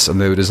tassets,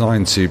 and they were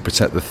designed to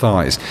protect the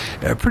thighs.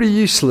 Pretty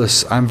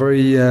useless and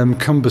very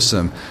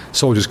cumbersome.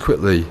 Soldiers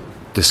quickly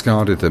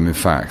discarded them, in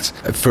fact,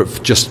 for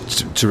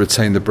just to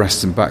retain the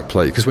breast and back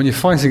plate, because when you're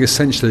fighting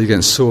essentially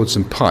against swords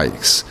and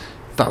pikes,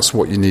 that's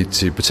what you need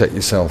to protect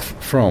yourself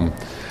from.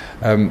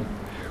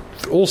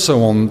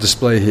 Also on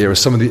display here are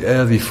some of the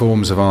early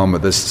forms of armour.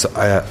 There's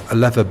a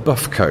leather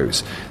buff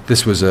coat.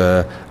 This was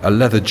a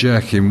leather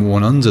jerkin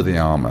worn under the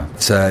armour.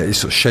 It's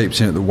sort of shaped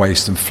in at the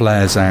waist and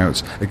flares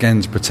out,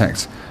 again to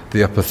protect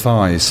the upper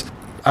thighs.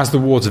 As the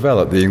war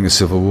developed, the English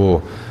Civil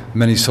War,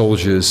 many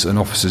soldiers and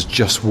officers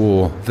just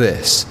wore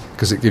this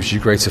because it gives you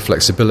greater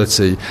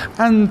flexibility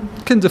and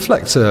can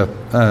deflect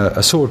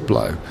a sword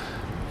blow.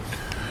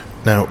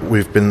 Now,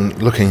 we've been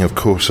looking, of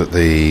course, at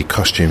the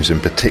costumes in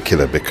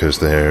particular because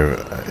they're,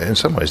 in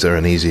some ways, they're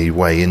an easy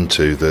way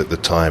into the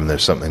time.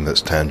 There's something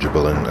that's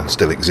tangible and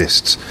still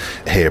exists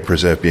here,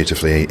 preserved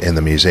beautifully in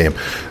the museum.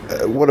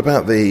 What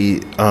about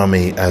the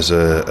army as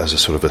a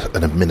sort of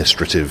an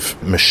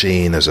administrative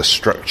machine, as a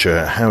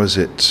structure? How has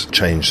it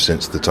changed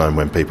since the time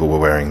when people were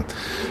wearing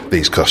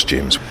these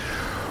costumes?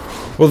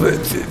 Well,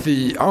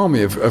 the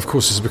army, of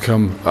course, has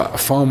become a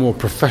far more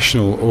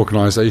professional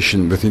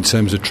organisation in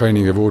terms of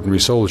training of ordinary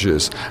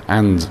soldiers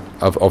and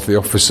of the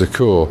officer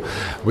corps,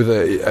 with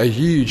a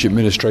huge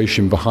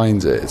administration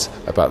behind it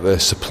about the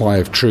supply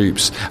of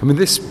troops. I mean,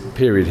 this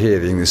period here,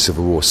 the English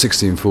Civil War,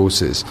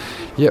 1640s,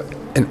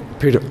 a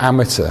period of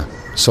amateur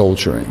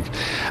soldiering.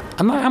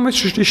 And that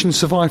amateur tradition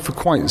survived for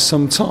quite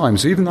some time.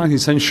 So even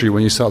 19th century,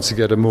 when you start to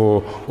get a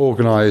more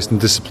organised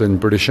and disciplined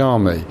British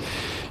army,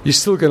 you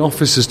still get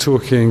officers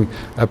talking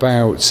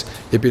about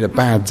it being a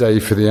bad day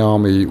for the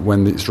army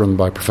when it's run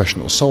by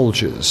professional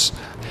soldiers.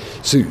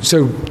 So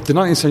the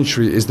 19th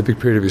century is the big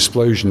period of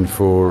explosion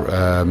for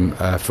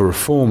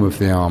reform of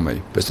the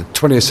army. But it's the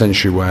 20th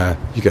century where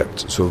you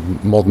get sort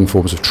of modern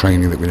forms of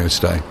training that we know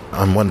today.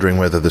 I'm wondering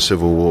whether the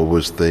Civil War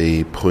was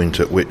the point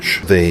at which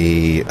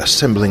the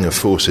assembling of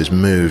forces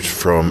moved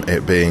from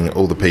it being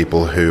all the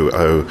people who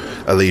owe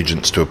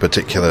allegiance to a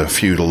particular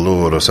feudal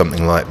lord or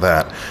something like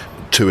that,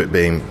 to it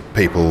being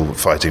people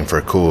fighting for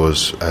a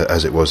cause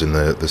as it was in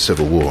the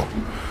Civil War.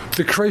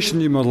 The creation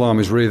of the New Model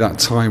Army is really that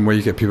time where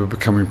you get people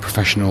becoming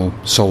professional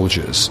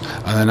soldiers,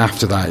 and then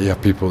after that you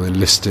have people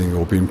enlisting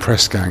or being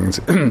press ganged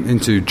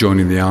into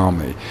joining the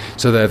army.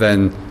 So they're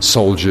then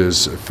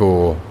soldiers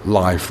for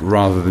life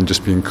rather than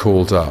just being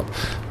called up.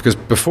 Because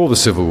before the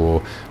Civil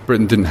War,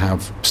 Britain didn't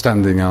have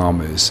standing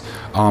armies.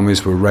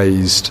 Armies were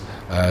raised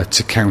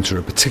to counter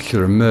a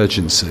particular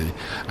emergency,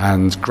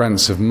 and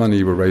grants of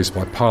money were raised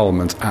by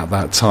Parliament at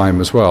that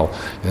time as well,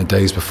 in the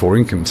days before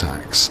income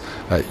tax,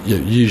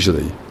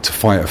 usually to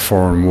fight a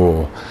foreign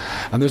war.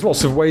 And there's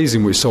lots of ways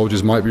in which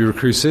soldiers might be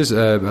recruited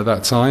at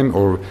that time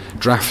or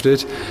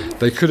drafted.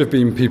 They could have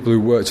been people who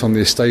worked on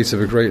the estate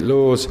of a great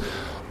lord,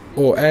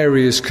 or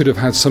areas could have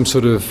had some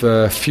sort of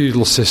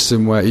feudal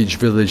system where each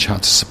village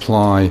had to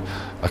supply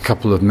a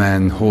couple of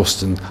men,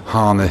 horsed and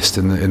harnessed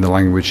in the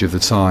language of the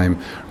time,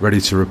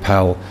 ready to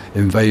repel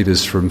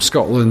invaders from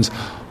Scotland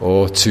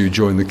or to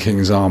join the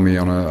King's army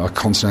on a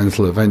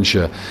continental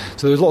adventure.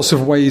 So there's lots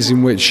of ways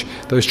in which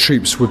those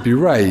troops would be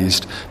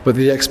raised, but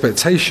the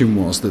expectation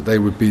was that they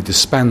would be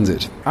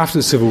disbanded. After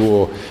the Civil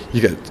War,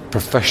 you get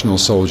professional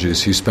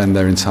soldiers who spend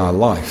their entire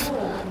life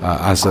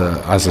as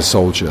a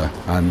soldier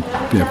and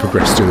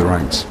progress through the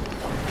ranks.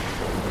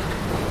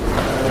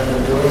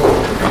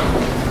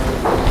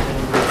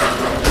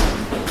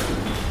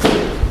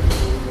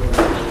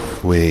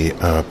 We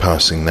are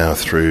passing now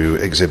through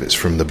exhibits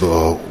from the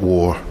Boer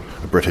War.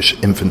 A British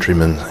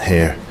infantryman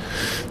here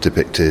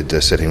depicted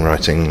sitting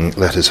writing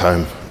letters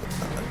home,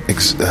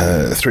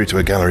 through to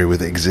a gallery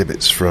with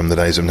exhibits from the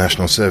days of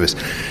national service.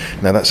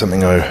 Now that's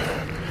something I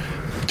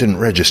didn't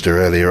register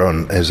earlier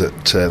on, is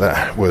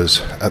that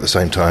was at the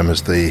same time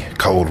as the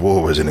Cold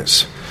War was in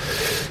its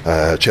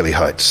chilly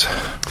heights.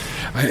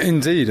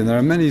 Indeed, and there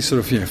are many sort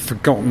of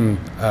forgotten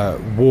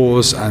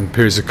wars and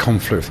periods of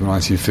conflict from the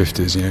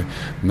 1950s.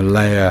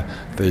 Malaya,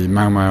 the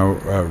Mau Mau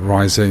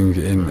rising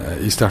in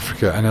East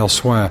Africa and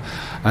elsewhere,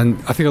 and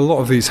I think a lot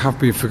of these have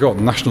been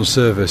forgotten. National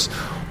service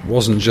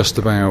wasn't just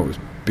about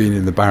being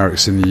in the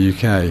barracks in the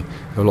UK.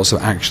 There were lots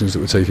of actions that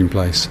were taking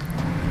place.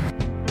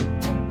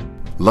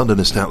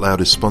 Londonist Out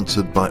Loud is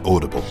sponsored by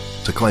Audible.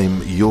 To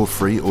claim your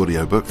free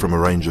audiobook from a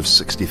range of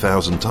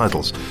 60,000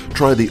 titles,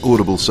 try the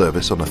Audible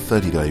service on a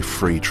 30-day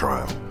free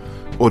trial.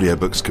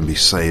 Audiobooks can be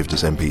saved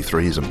as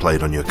MP3s and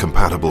played on your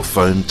compatible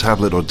phone,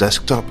 tablet or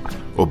desktop,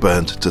 or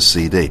burned to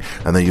CD,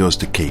 and they're yours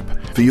to keep.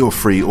 For your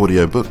free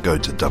audiobook, go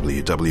to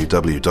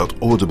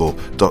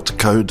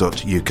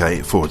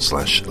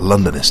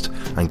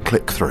www.audible.co.uk/Londonist and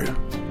click through.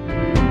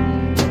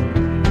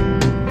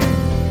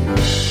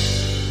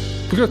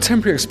 We've got a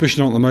temporary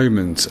exhibition on at the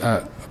moment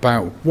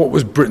about what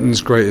was Britain's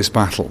greatest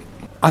battle.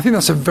 I think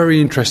that's a very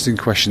interesting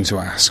question to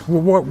ask.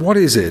 What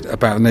is it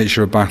about the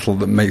nature of battle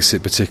that makes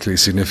it particularly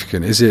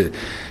significant? Is it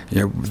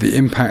the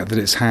impact that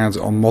it's had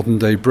on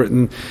modern-day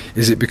Britain?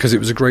 Is it because it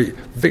was a great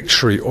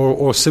victory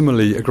or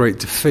similarly a great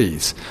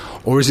defeat?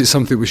 Or is it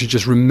something which is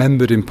just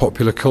remembered in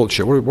popular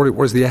culture?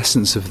 What is the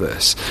essence of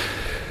this?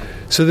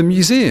 So the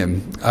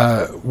museum,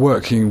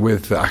 working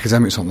with the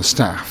academics on the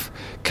staff,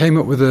 came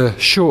up with a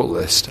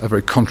shortlist, a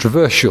very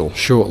controversial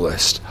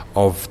shortlist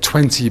of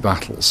 20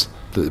 battles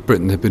that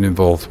Britain had been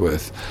involved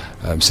with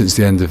since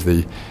the end of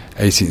the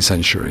 18th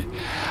century,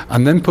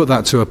 and then put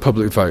that to a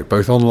public vote,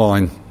 both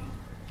online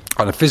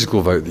and a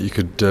physical vote that you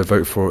could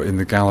vote for in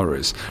the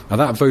galleries. Now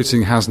that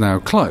voting has now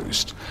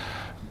closed,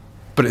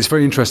 but it's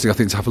very interesting, I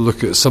think, to have a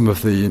look at some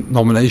of the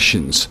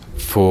nominations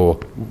for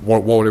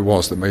what it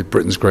was that made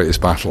Britain's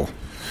greatest battle.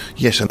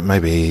 Yes, and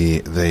maybe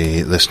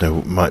the listener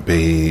might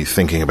be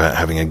thinking about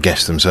having a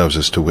guess themselves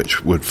as to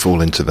which would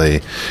fall into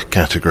the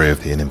category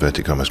of the, in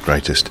inverted commas,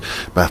 greatest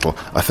battle.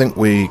 I think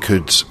we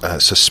could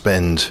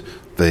suspend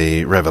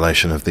the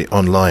revelation of the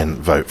online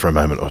vote for a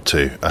moment or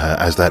two,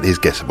 as that is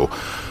guessable.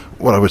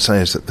 What I would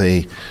say is that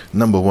the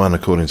number one,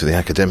 according to the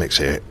academics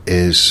here,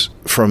 is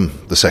from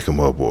the Second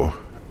World War,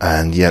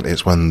 and yet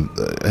it's one,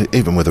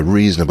 even with a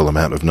reasonable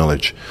amount of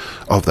knowledge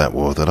of that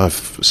war, that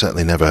I've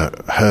certainly never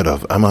heard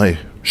of. Am I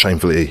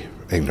shamefully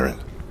ignorant?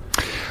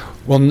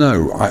 Well,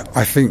 no.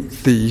 I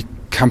think the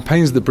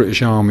campaigns the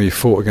British Army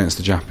fought against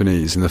the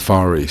Japanese in the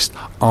Far East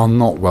are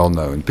not well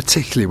known,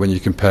 particularly when you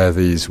compare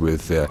these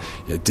with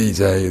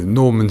D-Day, the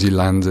Normandy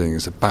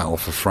landings, the Battle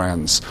for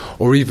France,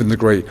 or even the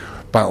great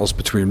battles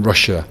between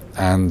Russia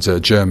and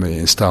Germany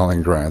in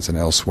Stalingrad and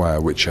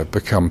elsewhere, which have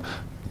become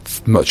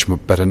much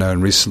better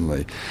known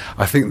recently.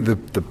 I think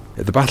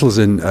the battles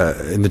in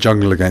the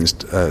jungle against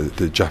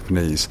the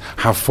Japanese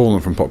have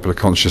fallen from popular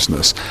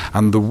consciousness,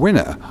 and the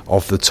winner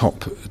of the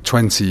top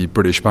 20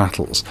 British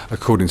battles,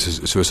 according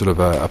to a sort of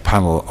a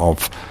panel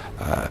of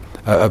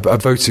a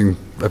voting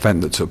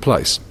event that took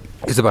place,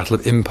 is the Battle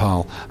of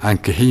Impal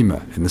and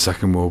Kohima in the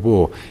Second World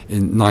War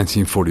in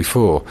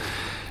 1944.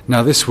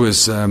 Now, this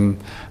was a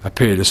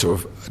period of sort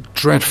of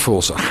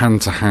dreadful sort of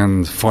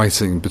hand-to-hand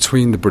fighting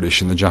between the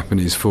British and the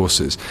Japanese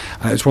forces.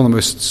 And it's one of the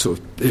most sort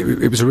of...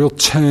 It was a real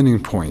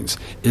turning point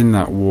in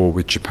that war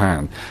with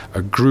Japan,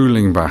 a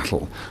gruelling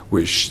battle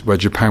where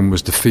Japan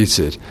was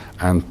defeated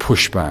and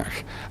pushed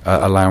back,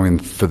 allowing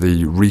for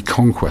the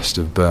reconquest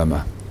of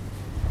Burma.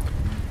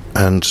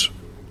 And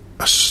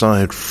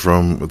aside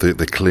from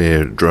the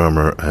clear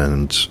drama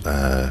and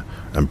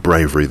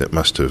bravery that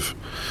must have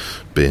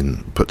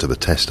been put to the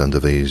test under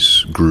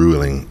these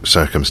grueling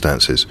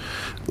circumstances,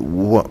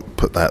 what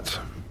put that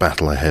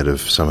battle ahead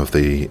of some of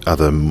the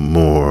other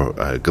more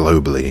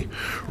globally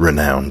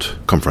renowned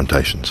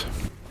confrontations?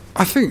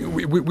 I think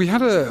we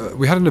had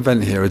an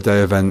event here, a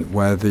day event,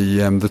 where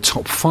the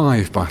top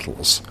 5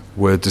 battles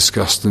were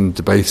discussed and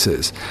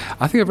debated.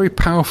 I think a very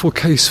powerful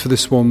case for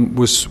this one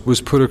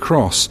was put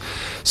across.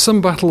 Some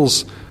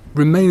battles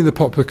remain in the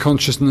popular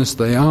consciousness;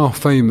 they are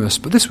famous,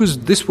 but this was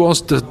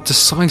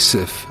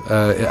decisive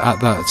at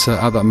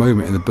that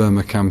moment in the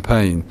Burma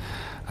campaign,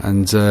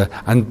 and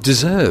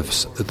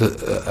deserves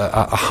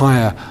a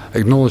higher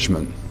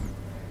acknowledgement.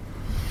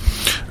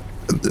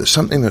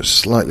 Something that's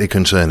slightly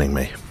concerning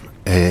me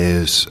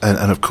is,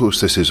 and of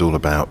course this is all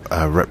about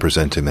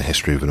representing the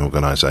history of an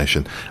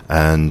organisation,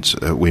 and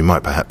we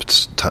might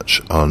perhaps touch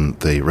on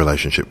the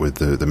relationship with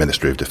the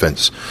Ministry of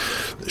Defence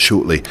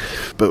shortly,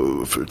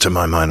 but to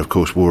my mind, of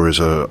course, war is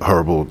a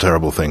horrible,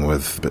 terrible thing,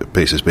 with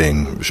pieces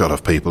being shot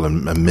off people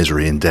and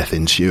misery and death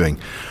ensuing.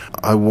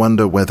 I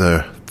wonder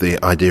whether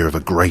the idea of a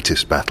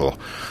greatest battle,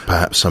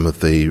 perhaps some of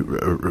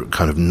the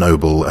kind of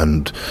noble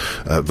and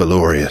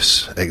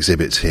valorous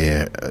exhibits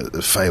here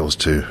fails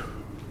to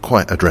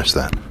quite address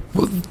that.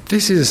 Well,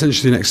 this is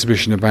essentially an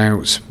exhibition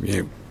about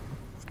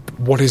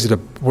what is it,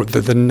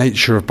 the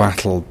nature of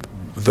battle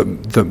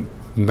that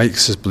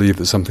makes us believe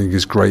that something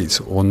is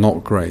great or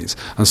not great.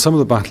 And some of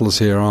the battles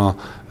here are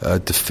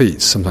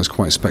defeats, sometimes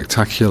quite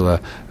spectacular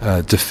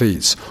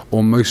defeats,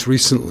 or most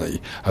recently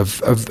a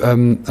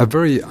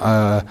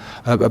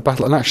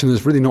battle, an action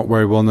that's really not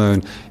very well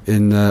known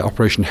in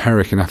Operation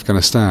Herrick in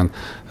Afghanistan,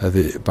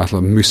 the Battle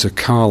of Musa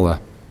Qala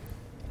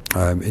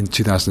in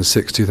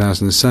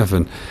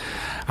 2006-2007.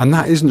 And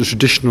that isn't a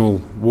traditional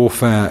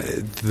warfare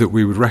that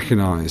we would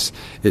recognise.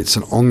 It's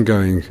an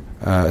ongoing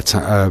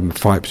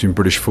fight between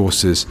British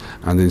forces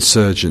and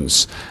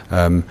insurgents,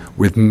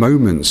 with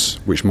moments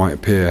which might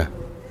appear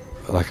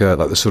like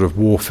the sort of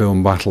war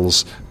film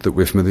battles that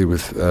we're familiar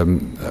with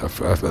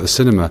at the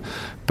cinema.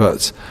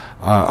 But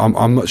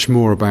I'm much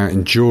more about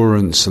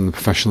endurance and the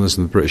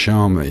professionalism of the British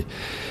Army.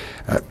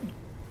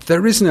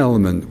 There is an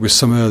element with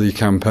some early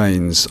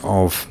campaigns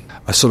of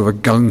a sort of a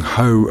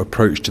gung-ho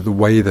approach to the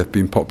way they've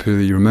been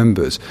popularly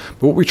remembered.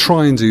 But what we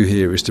try and do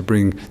here is to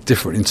bring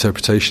different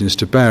interpretations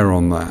to bear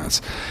on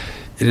that.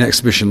 In an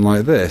exhibition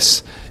like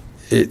this,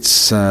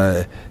 it's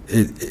a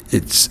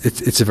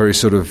very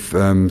sort of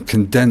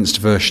condensed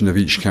version of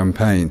each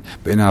campaign.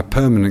 But in our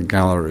permanent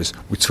galleries,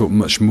 we talk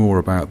much more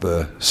about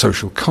the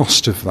social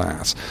cost of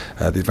that,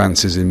 the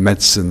advances in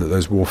medicine that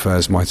those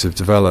warfares might have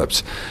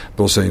developed,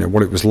 but also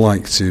what it was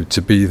like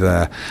to be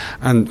there.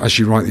 And as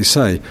you rightly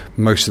say,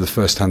 most of the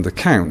first-hand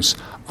accounts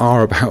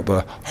are about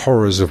the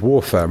horrors of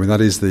warfare. I mean,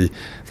 that is the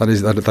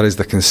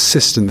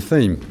consistent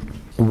theme.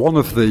 One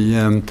of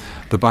the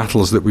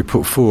battles that we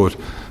put forward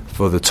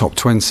for the top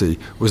 20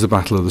 was the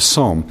Battle of the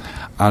Somme.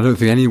 I don't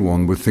think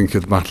anyone would think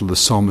of the Battle of the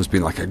Somme as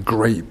being like a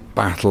great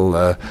battle,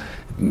 a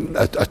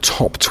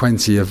top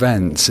 20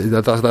 event.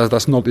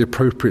 That's not the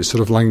appropriate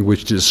sort of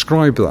language to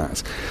describe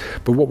that.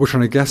 But what we're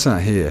trying to get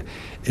at here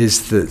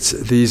is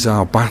that these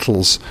are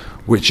battles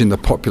which in the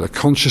popular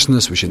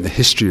consciousness, which in the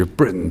history of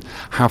Britain,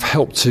 have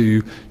helped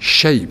to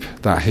shape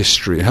that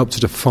history, helped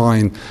to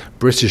define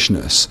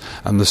Britishness.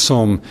 And the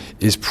Somme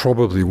is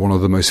probably one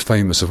of the most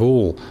famous of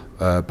all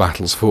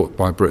battles fought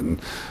by Britain.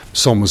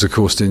 Somme was, of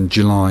course, in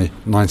July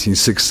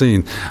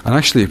 1916. And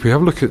actually, if we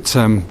have a look at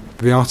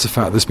the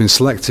artefact that's been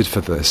selected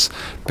for this,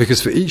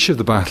 because for each of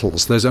the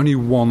battles there's only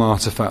one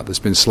artefact that's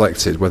been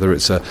selected, whether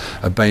it's a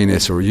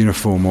bayonet or a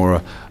uniform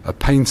or a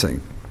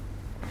painting.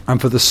 And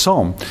for the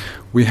Somme,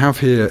 we have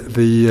here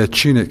the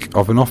tunic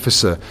of an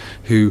officer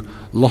who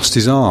lost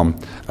his arm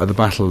at the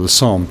Battle of the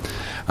Somme,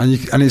 and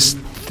it's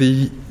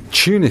the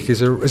tunic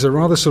is a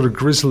rather sort of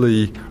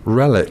grisly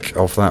relic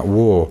of that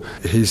war.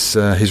 His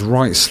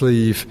right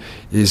sleeve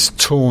is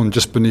torn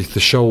just beneath the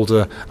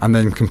shoulder and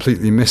then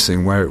completely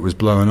missing where it was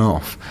blown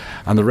off,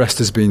 and the rest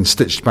has been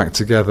stitched back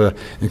together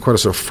in quite a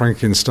sort of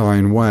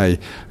Frankenstein way,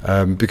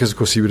 because of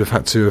course he would have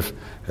had to have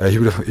he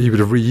would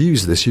have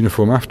reused this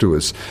uniform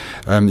afterwards.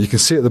 You can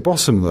see at the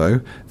bottom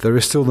though there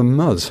is still the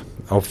mud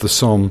of the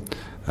Somme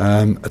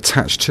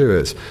attached to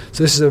it.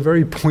 So this is a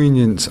very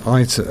poignant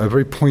item, a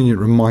very poignant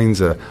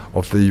reminder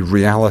of the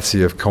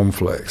reality of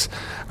conflict.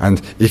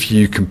 And if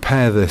you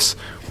compare this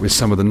with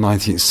some of the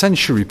 19th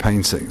century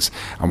paintings,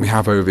 and we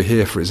have over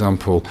here, for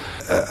example,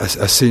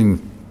 a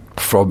scene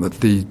from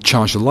the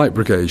Charge of the Light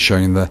Brigade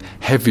showing the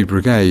Heavy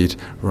Brigade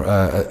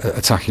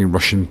attacking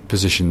Russian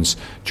positions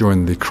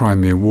during the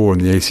Crimean War in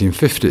the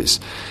 1850s.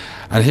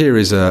 And here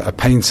is a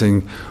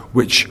painting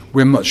which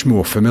we're much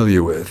more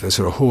familiar with. There's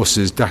sort of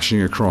horses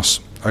dashing across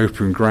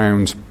open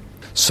ground,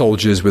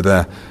 soldiers with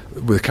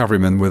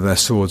cavalrymen with their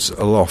swords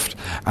aloft.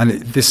 And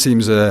this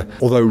seems,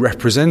 although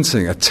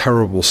representing a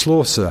terrible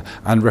slaughter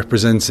and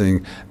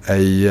representing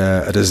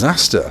a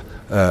disaster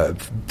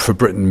for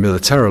Britain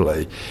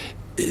militarily,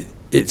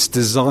 it's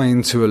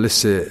designed to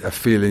elicit a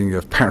feeling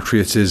of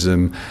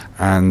patriotism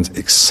and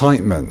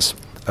excitement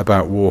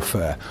about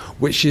warfare,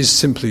 which is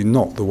simply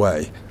not the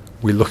way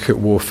we look at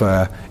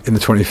warfare in the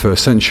 21st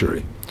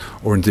century,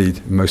 or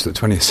indeed most of the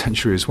 20th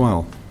century as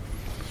well.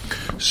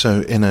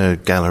 So in a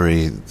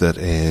gallery that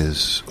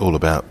is all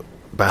about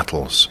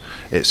battles,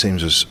 it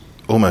seems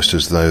almost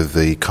as though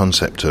the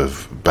concept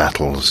of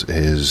battles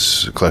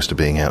is close to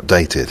being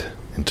outdated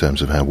in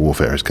terms of how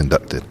warfare is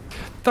conducted.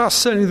 That's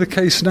certainly the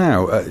case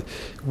now.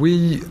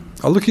 We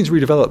are looking to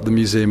redevelop the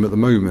museum at the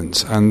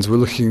moment, and we're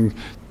looking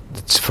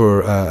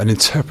for an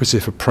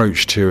interpretive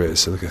approach to it,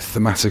 so like a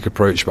thematic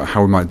approach about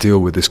how we might deal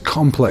with this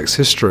complex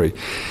history.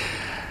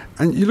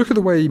 And you look at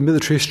the way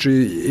military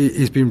history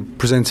is being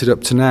presented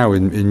up to now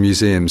in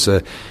museums.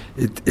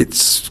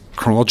 It's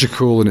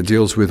chronological, and it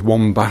deals with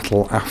one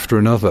battle after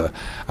another.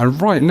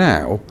 And right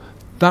now,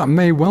 that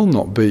may well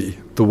not be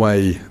the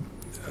way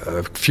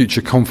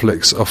future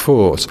conflicts are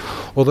fought.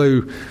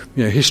 Although,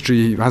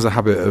 history has a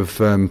habit of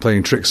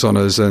playing tricks on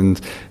us, and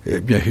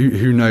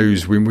who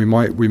knows? We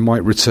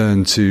might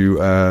return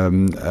to,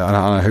 and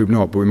I hope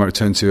not, but we might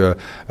return to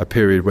a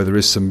period where there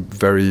is some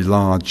very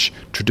large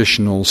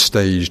traditional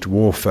staged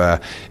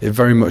warfare. It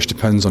very much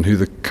depends on who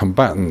the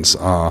combatants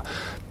are,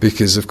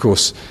 because of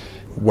course,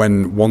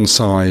 when one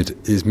side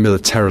is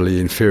militarily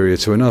inferior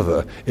to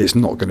another, it's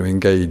not going to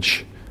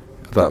engage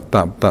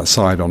that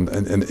side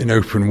in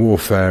open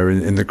warfare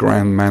in the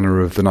grand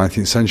manner of the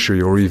 19th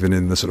century, or even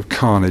in the sort of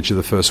carnage of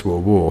the First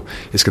World War.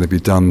 It's going to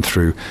be done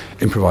through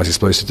improvised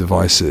explosive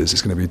devices.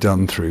 It's going to be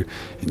done through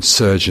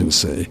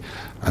insurgency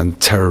and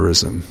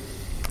terrorism.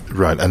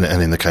 Right, and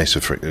in the case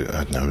of,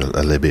 I don't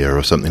know, Libya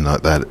or something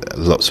like that,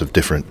 lots of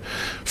different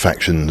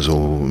factions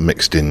all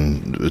mixed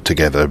in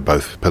together,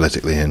 both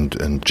politically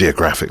and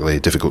geographically.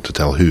 Difficult to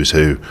tell who's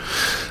who.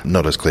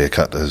 Not as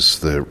clear-cut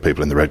as the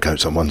people in the red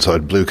coats on one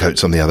side, blue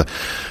coats on the other.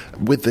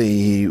 With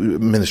the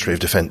Ministry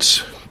of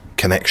Defence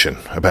connection,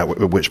 about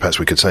which perhaps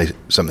we could say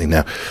something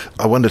now,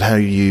 I wondered how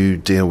you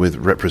deal with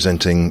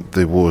representing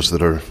the wars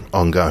that are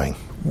ongoing.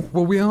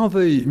 Well, we are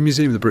the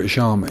Museum of the British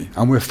Army,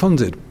 and we're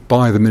funded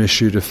by the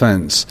Ministry of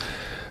Defence,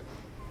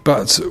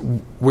 but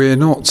we're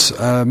not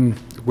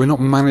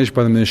managed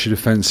by the Ministry of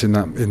Defence in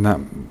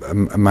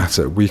that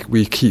matter.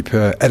 We keep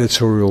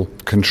editorial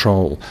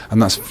control,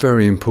 and that's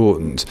very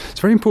important.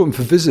 It's very important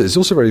for visitors. It's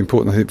also very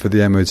important, I think, for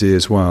the MOD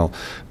as well,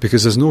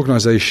 because as an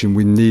organisation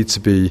we need to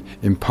be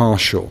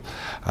impartial,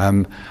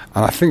 and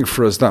I think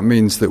for us that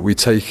means that we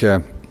take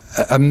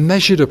a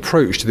measured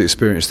approach to the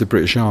experience of the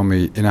British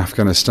Army in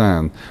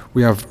Afghanistan.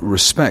 We have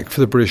respect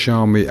for the British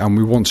Army, and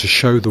we want to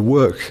show the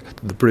work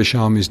that the British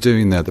Army is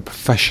doing there, the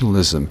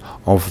professionalism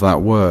of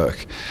that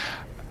work.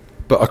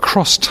 But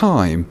across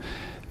time,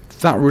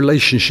 that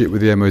relationship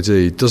with the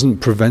MOD doesn't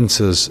prevent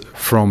us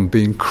from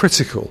being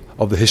critical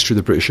of the history of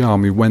the British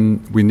Army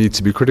when we need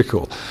to be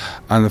critical.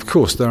 And of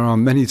course, there are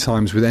many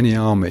times with any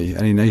army,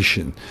 any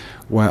nation,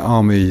 where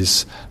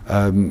armies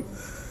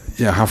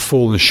have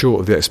fallen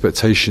short of the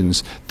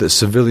expectations that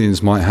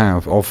civilians might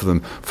have of them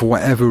for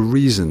whatever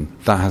reason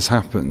that has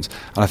happened.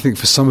 And I think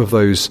for some of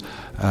those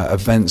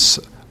events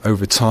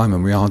over time,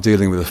 and we are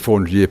dealing with a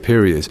 400-year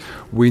period,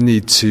 we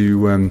need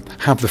to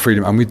have the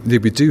freedom, and we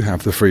do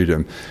have the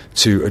freedom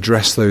to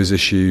address those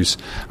issues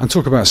and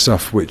talk about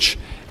stuff which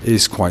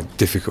is quite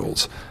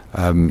difficult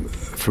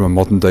from a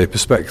modern-day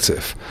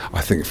perspective.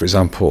 I think, for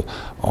example,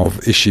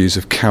 of issues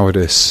of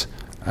cowardice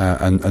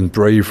and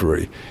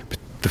bravery.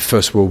 The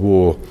First World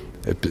War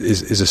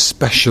is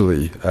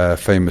especially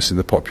famous in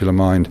the popular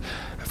mind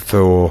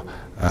for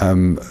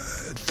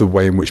the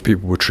way in which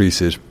people were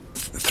treated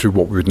through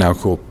what we would now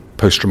call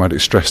post-traumatic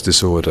stress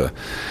disorder.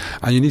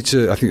 And you need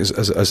to, I think,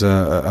 as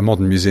a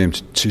modern museum,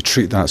 to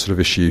treat that sort of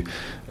issue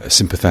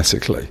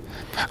sympathetically.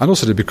 And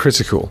also to be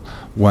critical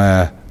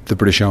where the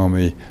British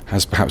Army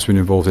has perhaps been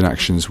involved in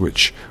actions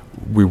which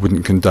we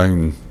wouldn't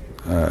condone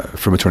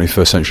from a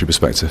 21st century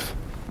perspective.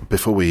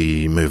 Before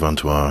we move on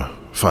to our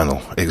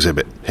final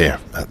exhibit here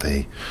at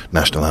the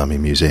National Army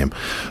Museum,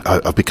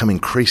 I've become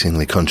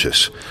increasingly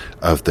conscious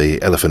of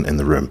the elephant in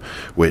the room,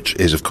 which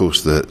is, of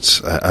course, that,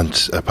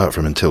 and apart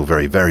from until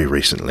very, very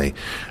recently,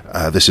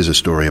 this is a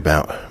story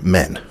about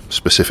men,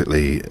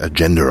 specifically a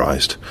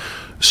genderised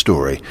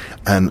story.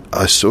 And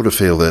I sort of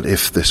feel that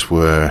if this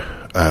were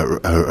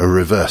a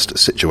reversed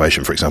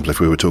situation, for example, if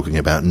we were talking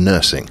about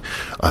nursing,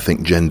 I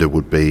think gender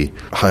would be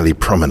highly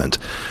prominent.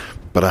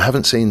 But I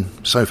haven't seen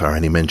so far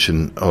any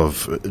mention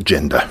of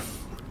gender,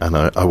 and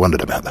I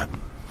wondered about that.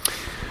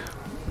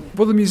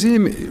 Well, the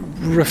museum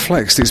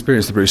reflects the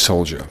experience of the British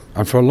soldier,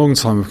 and for a long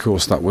time, of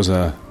course, that was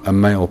a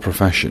male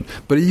profession.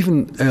 But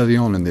even early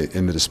on in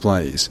the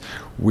displays,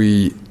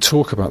 we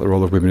talk about the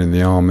role of women in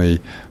the army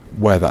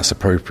where that's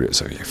appropriate.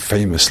 So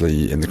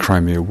famously in the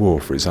Crimea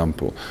War, for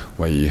example,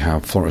 where you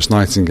have Florence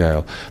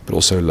Nightingale, but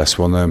also less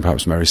well-known,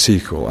 perhaps Mary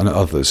Seacole, and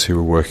others who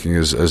were working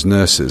as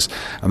nurses.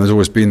 And there's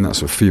always been that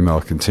sort of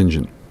female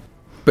contingent.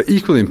 But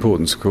equally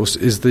important, of course,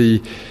 is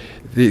the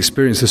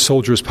experience of the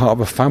soldier as part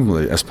of a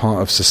family, as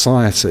part of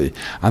society.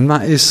 And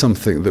that is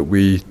something that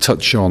we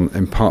touch on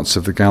in parts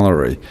of the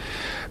gallery.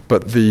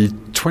 But the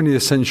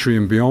 20th century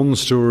and beyond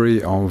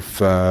story of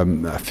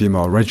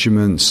female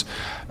regiments,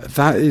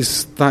 that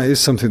is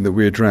something that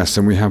we address,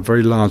 and we have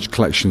very large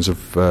collections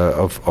from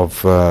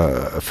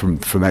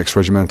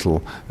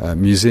ex-regimental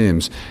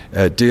museums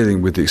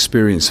dealing with the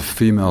experience of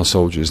female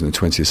soldiers in the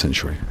 20th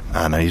century.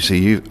 Now you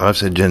see, I've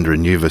said gender,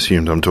 and you've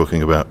assumed I'm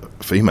talking about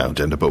female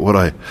gender. But what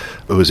I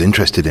was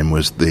interested in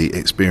was the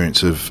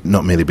experience of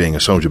not merely being a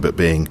soldier, but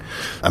being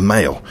a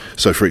male.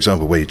 So, for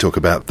example, where you talk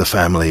about the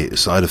family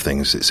side of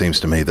things, it seems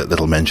to me that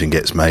little mention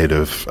gets made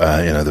of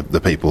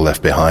the people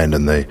left behind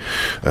and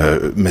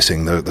the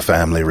missing the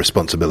family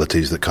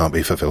responsibilities that can't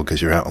be fulfilled because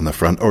you're out on the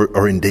front,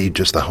 or indeed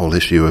just the whole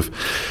issue of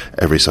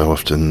every so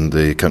often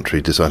the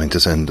country deciding to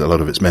send a lot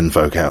of its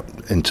menfolk out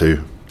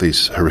into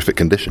these horrific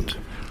conditions.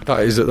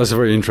 That's a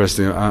very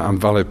interesting and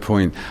valid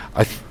point.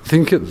 I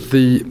think at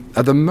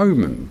the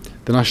moment,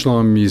 the National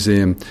Army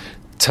Museum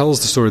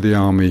tells the story of the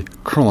army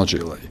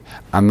chronologically,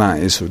 and that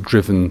is sort of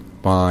driven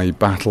by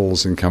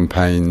battles and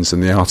campaigns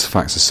and the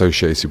artefacts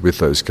associated with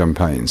those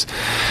campaigns.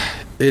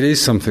 It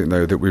is something,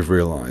 though, that we've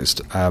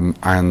realised,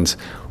 and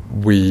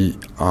we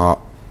are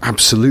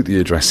absolutely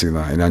addressing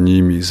that in our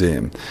new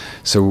museum.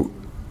 So,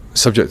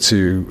 subject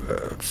to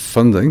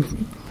funding,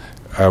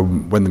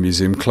 when the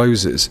museum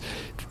closes,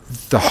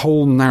 the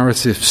whole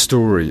narrative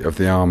story of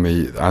the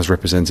army as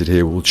represented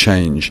here will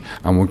change,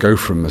 and will go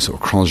from a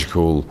sort of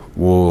chronological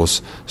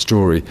wars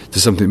story to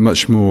something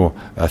much more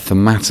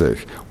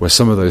thematic, where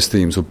some of those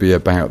themes will be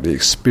about the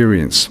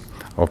experience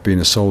of being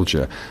a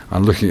soldier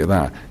and looking at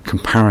that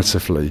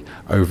comparatively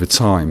over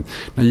time.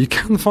 Now, you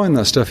can find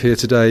that stuff here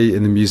today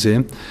in the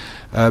museum,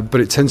 but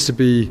it tends to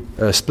be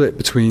split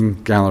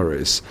between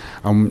galleries.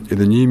 In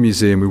the new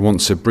museum, we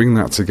want to bring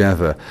that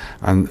together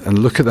and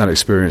look at that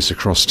experience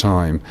across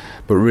time,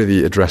 but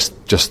really address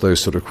just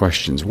those sort of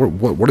questions.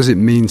 What does it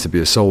mean to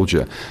be a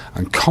soldier?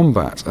 And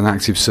combat and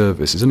active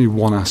service is only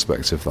one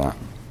aspect of that.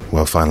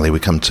 Well, finally, we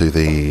come to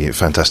the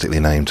fantastically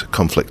named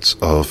Conflicts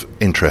of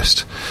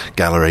Interest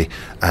gallery,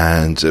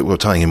 and we're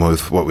tying in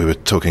with what we were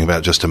talking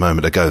about just a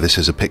moment ago. This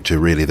is a picture,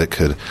 really, that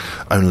could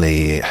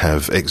only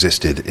have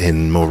existed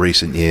in more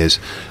recent years.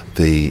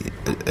 The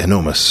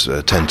enormous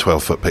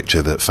 10-12-foot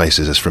picture that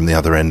faces us from the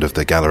other end of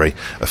the gallery,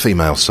 a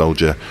female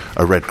soldier,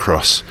 a Red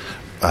Cross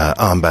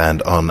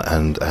armband on,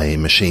 and a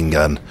machine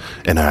gun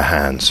in her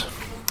hands.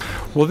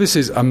 Well, this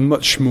is a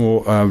much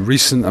more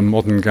recent and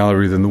modern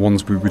gallery than the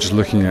ones we were just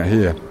looking at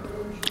here.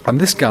 And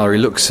this gallery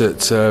looks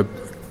at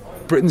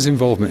Britain's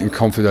involvement in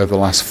conflict over the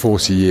last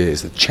 40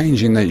 years, the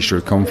changing nature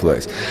of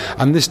conflict.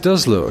 And this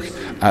does look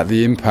at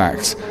the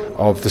impact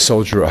of the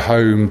soldier at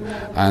home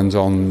and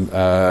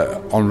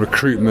on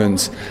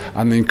recruitment,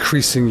 and the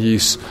increasing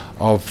use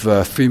of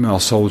female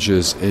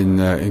soldiers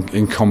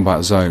in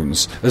combat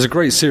zones. There's a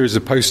great series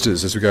of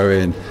posters as we go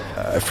in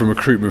from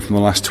recruitment from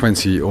the last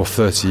 20 or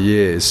 30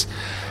 years.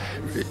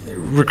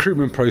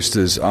 Recruitment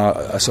posters are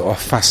a sort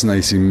of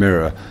fascinating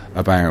mirror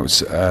about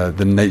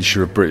the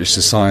nature of British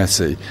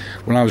society.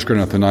 When I was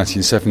growing up in the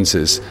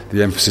 1970s,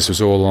 the emphasis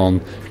was all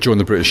on join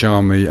the British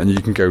Army and you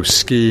can go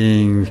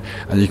skiing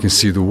and you can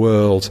see the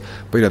world.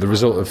 But the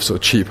result of sort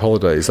of cheap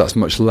holidays, that's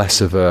much less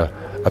of a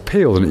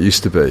appeal than it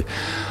used to be.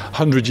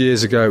 100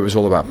 years ago, it was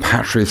all about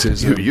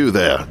patriotism. You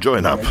there,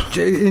 join up.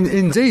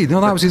 Indeed, no,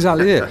 that was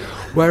exactly it.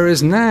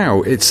 Whereas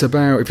now, it's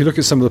about, if you look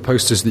at some of the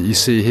posters that you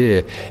see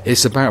here,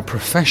 it's about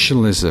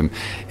professionalism.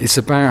 It's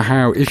about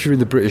how, if you're in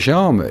the British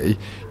Army,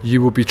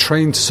 you will be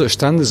trained to such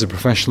standards of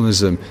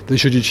professionalism that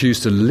should you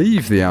choose to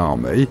leave the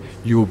army,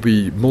 you will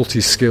be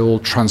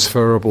multi-skilled,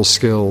 transferable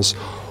skills,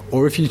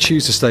 or if you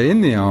choose to stay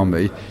in the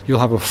army, you'll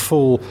have a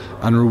full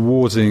and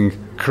rewarding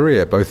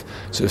career, both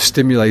sort of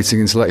stimulating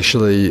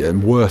intellectually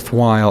and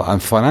worthwhile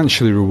and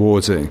financially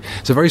rewarding.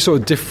 It's a very sort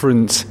of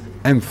different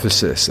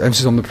emphasis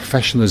on the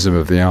professionalism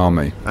of the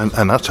army.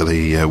 And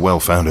utterly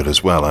well-founded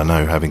as well. I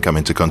know, having come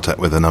into contact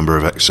with a number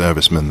of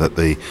ex-servicemen, that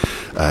the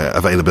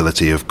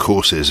availability of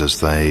courses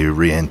as they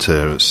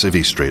re-enter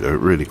Civvy Street are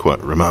really quite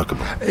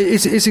remarkable.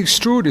 It's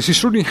extraordinary. It's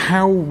extraordinary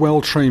how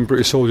well-trained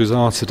British soldiers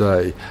are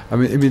today. I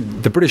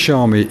mean, the British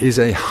Army is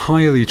a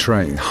highly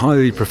trained,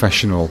 highly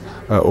professional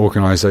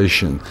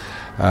organisation.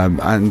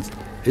 And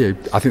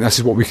I think this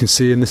is what we can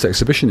see in this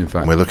exhibition, in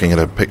fact. We're looking at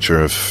a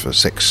picture of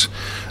 6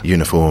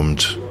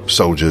 uniformed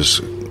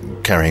soldiers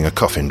carrying a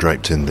coffin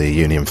draped in the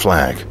Union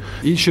flag.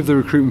 Each of the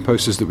recruitment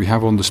posters that we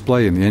have on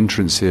display in the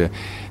entrance here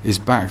is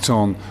backed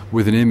on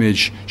with an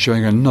image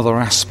showing another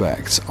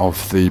aspect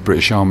of the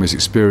British Army's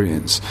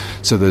experience.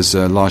 So there's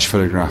a large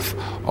photograph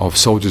of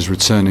soldiers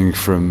returning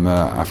from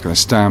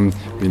Afghanistan,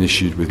 being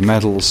issued with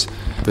medals.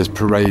 There's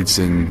parades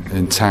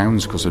in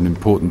towns, because an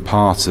important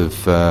part of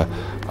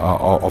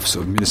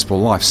sort of municipal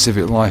life,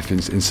 civic life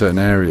in certain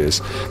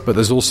areas. But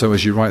there's also,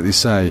 as you rightly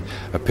say,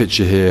 a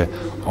picture here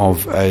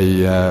of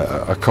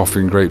a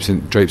coffin draped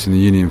in the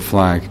Union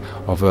flag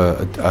of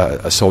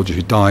a soldier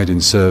who died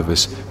in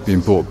service, being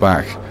brought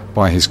back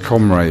by his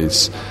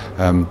comrades,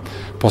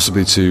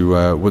 possibly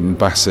to Wooden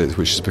Basset,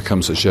 which has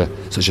become such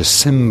a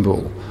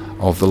symbol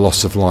of the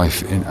loss of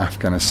life in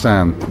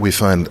Afghanistan. We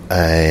find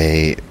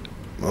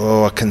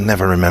I can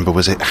never remember,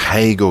 was it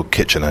Haig or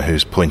Kitchener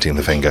who's pointing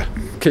the finger?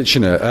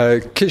 Kitchener.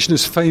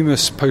 Kitchener's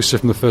famous poster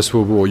from the First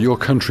World War, "Your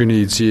Country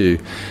Needs You,"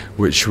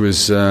 which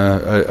was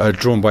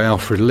drawn by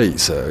Alfred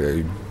Leeds,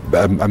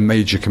 a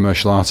major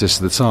commercial artist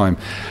at the time,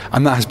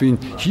 and that has been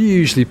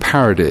hugely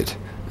parodied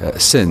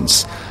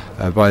since.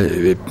 By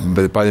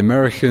the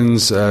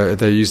Americans,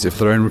 they used it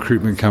for their own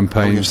recruitment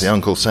campaigns. It's the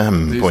Uncle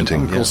Sam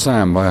pointing. Uncle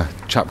Sam, by a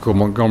chap called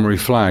Montgomery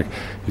Flagg,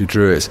 who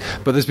drew it.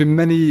 But there's been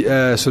many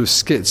sort of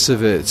skits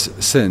of it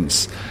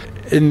since.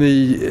 In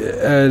the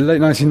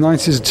late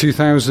 1990s and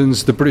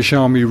 2000s, the British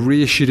Army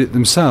reissued it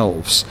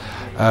themselves,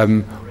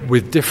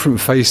 with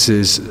different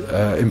faces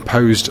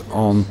imposed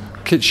on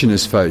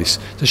Kitchener's face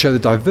to show the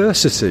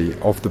diversity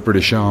of the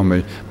British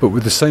Army, but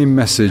with the same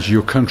message: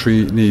 your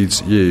country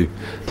needs you.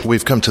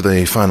 We've come to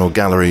the final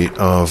gallery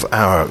of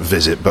our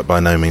visit, but by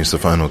no means the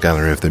final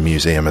gallery of the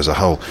museum as a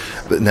whole.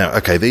 Now,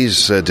 okay,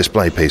 these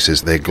display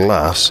pieces, they're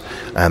glass,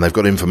 and they've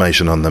got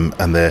information on them,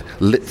 and they're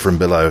lit from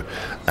below,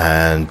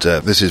 and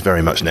this is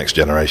very much next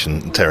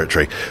generation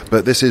territory.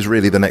 But this is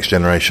really the next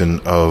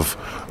generation of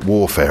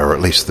warfare, or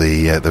at least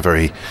the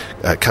very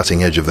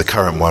cutting edge of the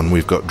current one.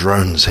 We've got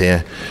drones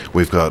here,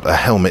 we've got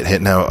a helmet here.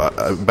 Now,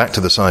 back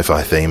to the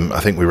sci-fi theme, I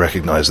think we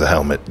recognise the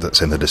helmet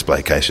that's in the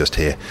display case just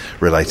here,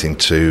 relating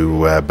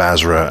to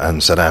Basra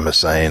and Saddam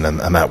Hussein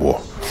and that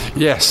war.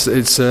 Yes,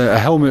 it's a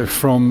helmet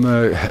from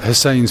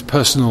Hussein's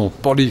personal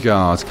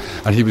bodyguard,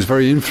 and he was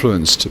very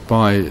influenced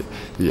by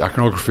the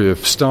iconography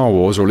of Star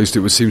Wars, or at least it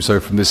would seem so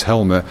from this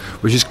helmet,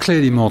 which is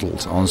clearly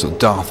modelled on sort of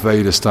Darth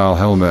Vader-style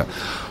helmet.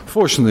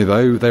 Fortunately,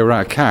 though, they were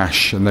out of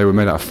cash, and they were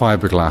made out of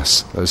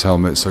fiberglass, those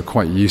helmets, so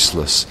quite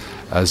useless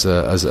as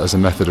a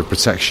method of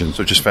protection.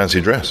 So just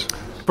fancy dress?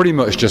 Pretty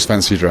much just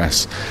fancy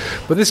dress.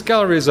 But this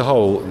gallery as a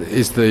whole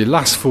is the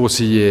last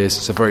 40 years.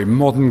 It's a very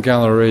modern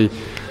gallery.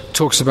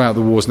 Talks about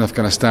the wars in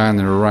Afghanistan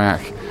and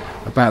Iraq,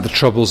 about the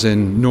troubles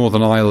in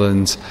Northern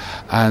Ireland,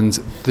 and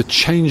the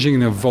changing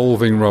and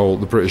evolving role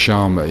of the British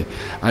Army.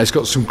 And it's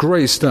got some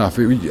great stuff.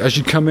 As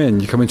you come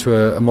into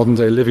a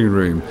modern-day living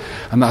room,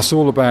 and that's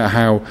all about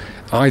how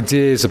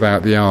ideas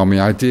about the army,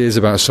 ideas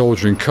about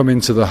soldiering come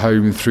into the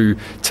home through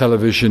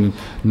television,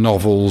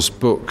 novels,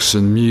 books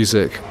and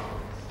music.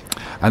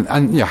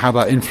 And how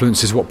that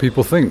influences what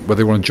people think, whether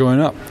they want to join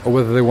up or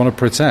whether they want to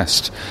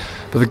protest.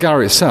 But the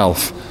gallery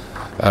itself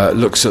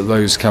looks at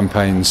those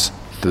campaigns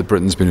that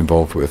Britain's been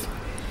involved with.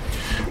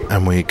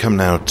 And we come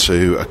now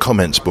to a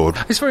comments board.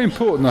 It's very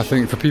important, I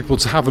think, for people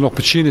to have an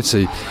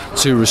opportunity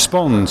to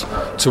respond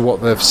to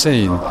what they've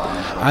seen.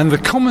 And the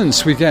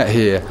comments we get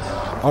here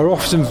are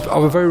often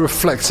of a very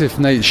reflective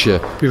nature.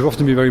 People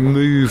often be very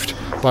moved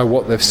by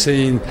what they've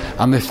seen,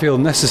 and they feel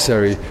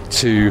necessary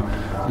to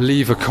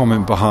leave a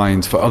comment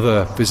behind for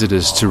other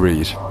visitors to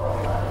read.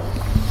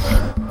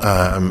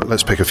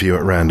 Let's pick a few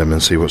at random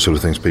and see what sort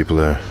of things people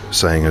are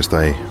saying as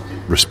they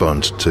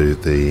respond to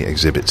the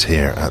exhibits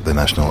here at the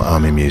National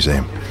Army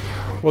Museum.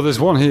 Well, there's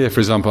one here, for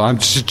example. I'm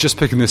just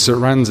picking this at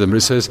random.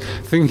 It says,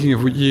 "Thinking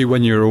of you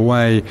when you're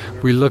away.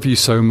 We love you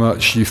so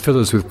much. You fill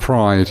us with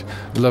pride.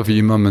 Love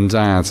you, Mum and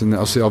Dad." And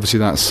obviously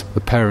that's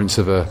the parents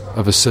of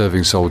a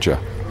serving soldier.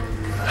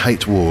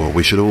 Hate war.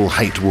 We should all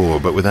hate war,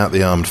 but without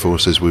the armed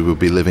forces we would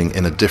be living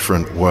in a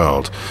different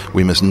world.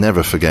 We must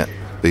never forget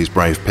these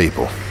brave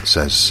people,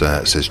 says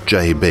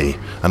JB.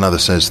 Another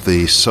says,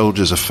 "The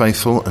soldiers are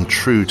faithful and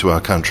true to our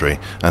country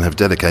and have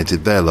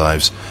dedicated their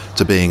lives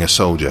to being a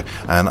soldier."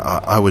 And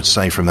I would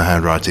say from the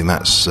handwriting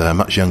that's a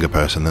much younger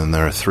person, and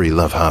there are 3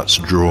 love hearts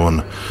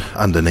drawn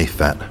underneath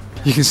that.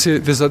 You can see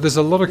there's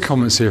a lot of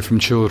comments here from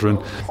children,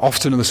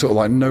 often in the sort of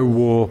like no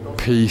war,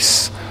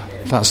 peace,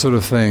 that sort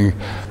of thing.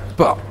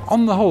 But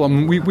on the whole, I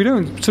mean, we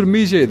don't sort of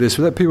mediate this,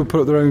 we let people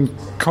put up their own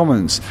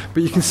comments.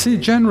 But you can see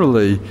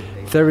generally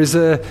there's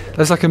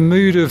like a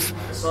mood of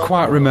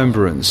quiet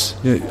remembrance.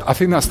 You know, I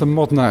think that's the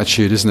modern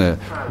attitude, isn't it?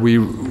 We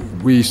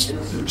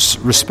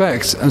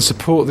respect and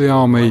support the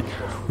army.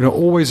 We don't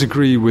always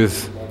agree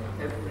with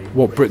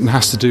what Britain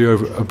has to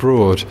do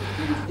abroad,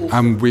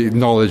 and we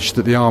acknowledge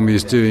that the army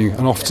is doing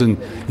an often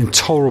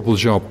intolerable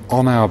job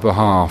on our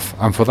behalf,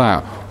 and for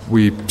that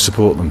we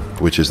support them.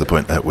 Which is the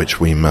point at which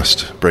we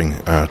must bring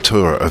our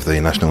tour of the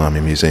National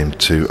Army Museum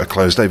to a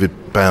close.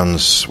 David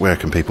Bounds, where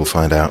can people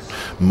find out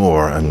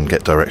more and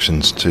get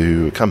directions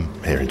to come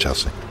here in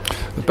Chelsea?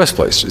 The best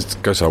place is to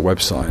go to our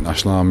website,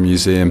 National Army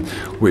Museum,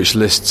 which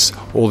lists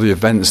all the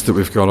events that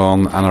we've got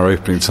on and our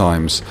opening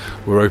times.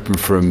 We're open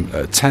from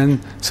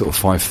 10 till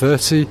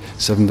 5:30,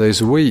 7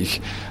 days a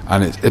week,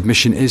 and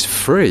admission is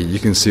free. You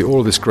can see all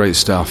of this great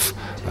stuff.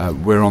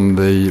 We're on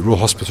the Royal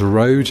Hospital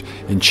Road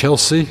in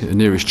Chelsea. The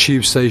nearest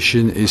tube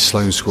station is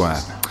Sloane Square.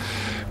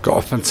 Got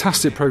a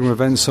fantastic programme of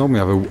events on. We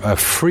have a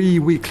free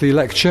weekly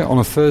lecture on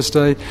a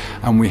Thursday,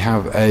 and we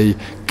have a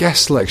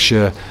guest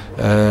lecture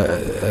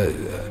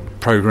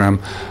programme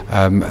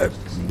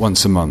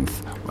once a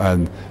month.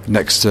 And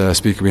next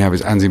speaker we have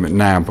is Andy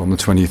McNabb on the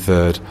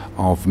 23rd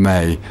of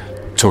May,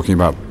 talking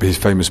about his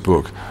famous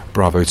book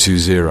Bravo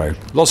 20.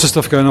 Lots of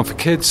stuff going on for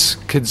kids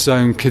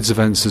zone, kids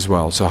events as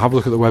well. So have a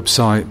look at the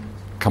website,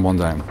 come on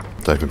down.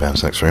 David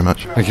Bounds, thanks very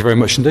much. Thank you very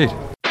much indeed.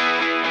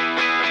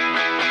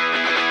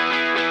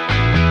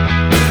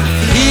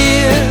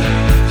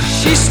 Here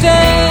she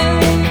stands.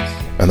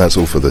 And that's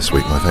all for this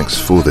week. My thanks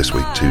for this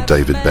week to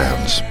David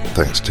Bounds.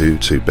 Thanks to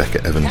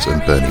Becca Evans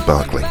and Bernie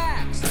Barclay.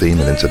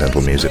 Theme and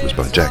incidental music was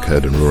by Jack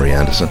Hurd and Rory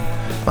Anderson.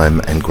 I'm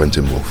N.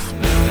 Quentin Woolf.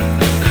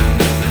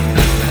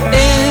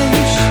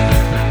 Inch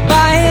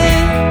by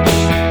inch,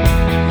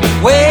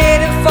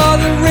 waiting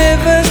for the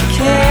river's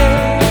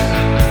kiss,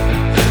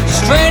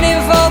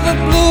 straining for the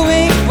blue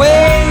ink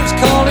waves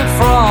calling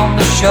from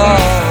the shore.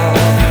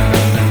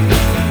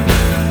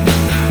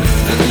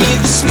 You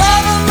can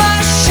smother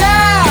my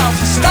shouts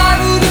and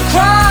startle the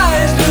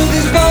cries, through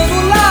these bones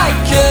will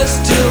like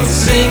us till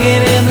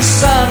singing in the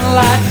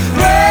sunlight.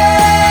 Break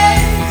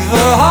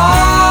the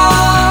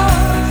heart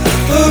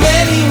of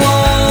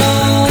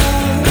anyone.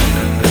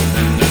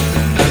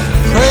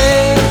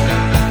 Pray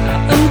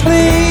and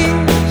please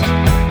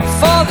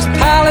for this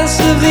palace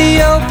of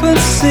the open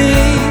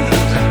sea.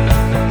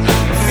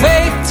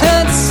 Faith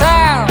turns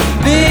sour,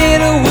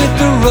 bitter with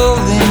the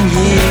rolling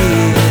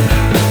years.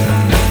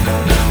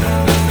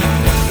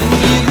 And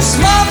you can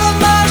smother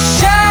my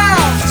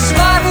shouts,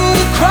 stifle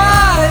the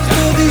cries,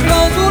 till these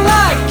bones will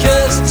like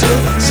us till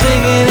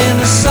singing in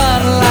the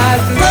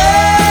sunlight.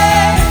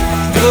 Break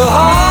the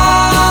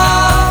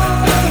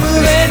heart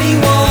of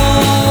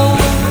anyone.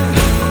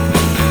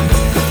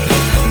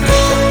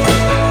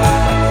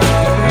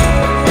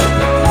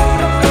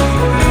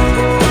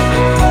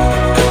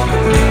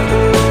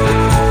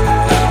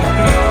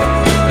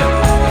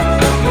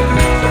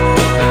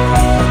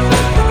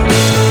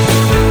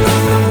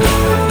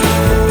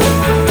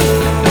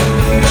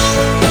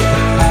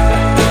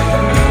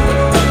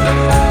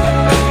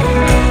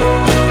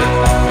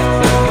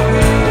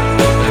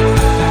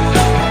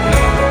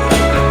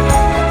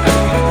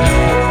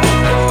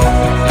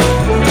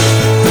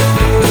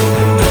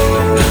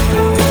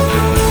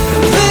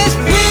 This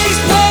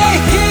beast may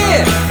hear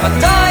a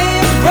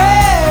dying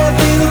breath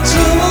in the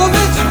tomb of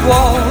its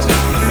walls,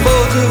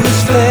 folds of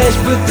its flesh,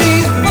 but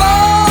these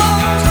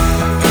bones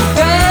will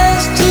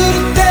dance to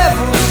the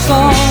devil's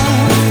song.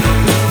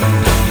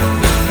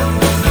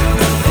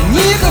 And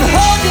you can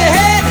hold your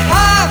head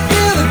high,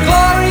 feel the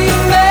glory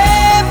of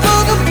man,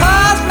 for the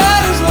past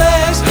matters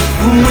less,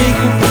 and we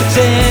can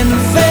pretend the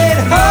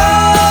fate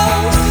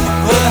holds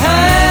the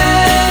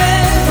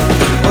hand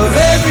of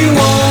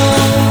everyone.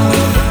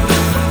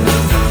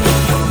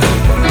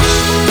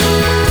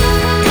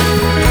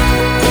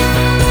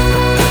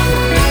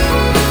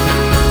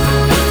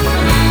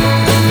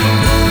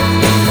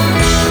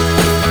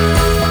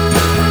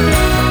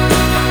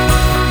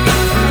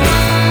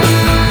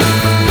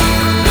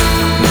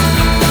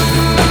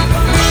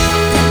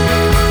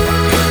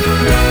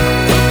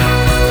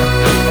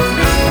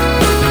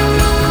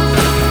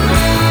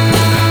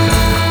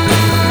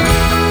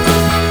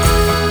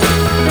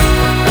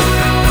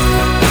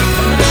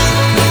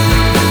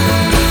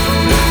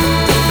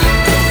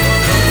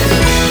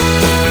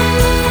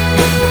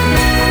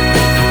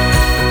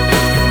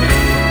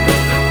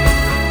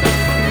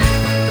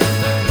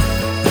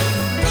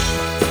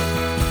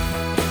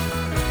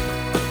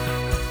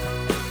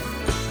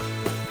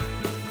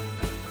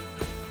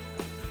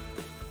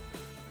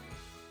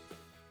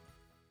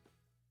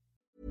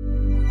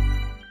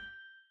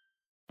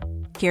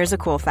 Here's a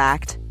cool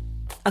fact.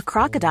 A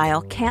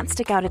crocodile can't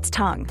stick out its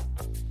tongue.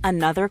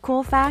 Another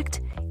cool fact,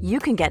 you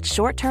can get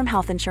short-term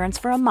health insurance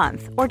for a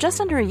month or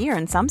just under a year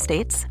in some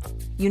states.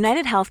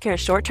 United Healthcare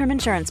short-term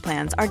insurance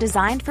plans are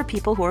designed for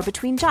people who are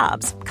between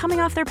jobs,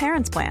 coming off their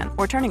parents' plan,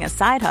 or turning a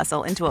side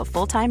hustle into a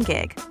full-time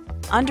gig.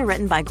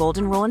 Underwritten by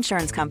Golden Rule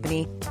Insurance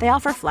Company, they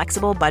offer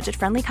flexible,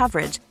 budget-friendly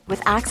coverage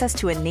with access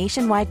to a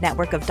nationwide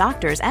network of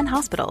doctors and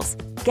hospitals.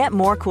 Get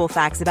more cool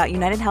facts about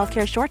United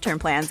Healthcare short-term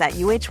plans at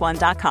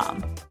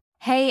uh1.com.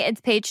 Hey,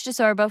 it's Paige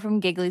DeSorbo from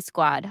Giggly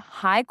Squad.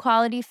 High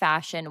quality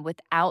fashion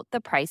without the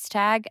price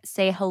tag.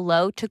 Say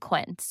hello to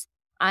Quince.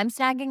 I'm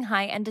snagging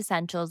high-end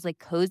essentials like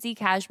cozy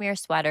cashmere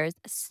sweaters,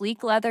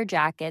 sleek leather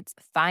jackets,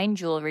 fine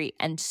jewelry,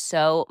 and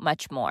so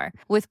much more.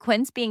 With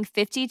Quince being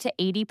 50 to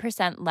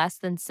 80% less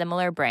than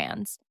similar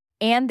brands.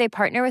 And they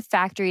partner with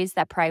factories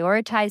that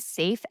prioritize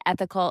safe,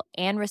 ethical,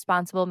 and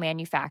responsible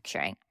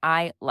manufacturing.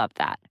 I love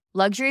that.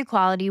 Luxury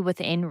quality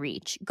within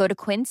reach. Go to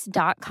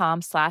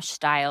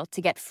quince.com/style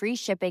to get free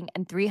shipping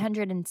and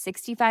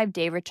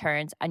 365-day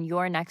returns on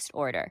your next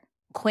order.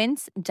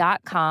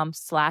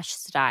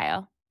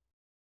 Quince.com/style.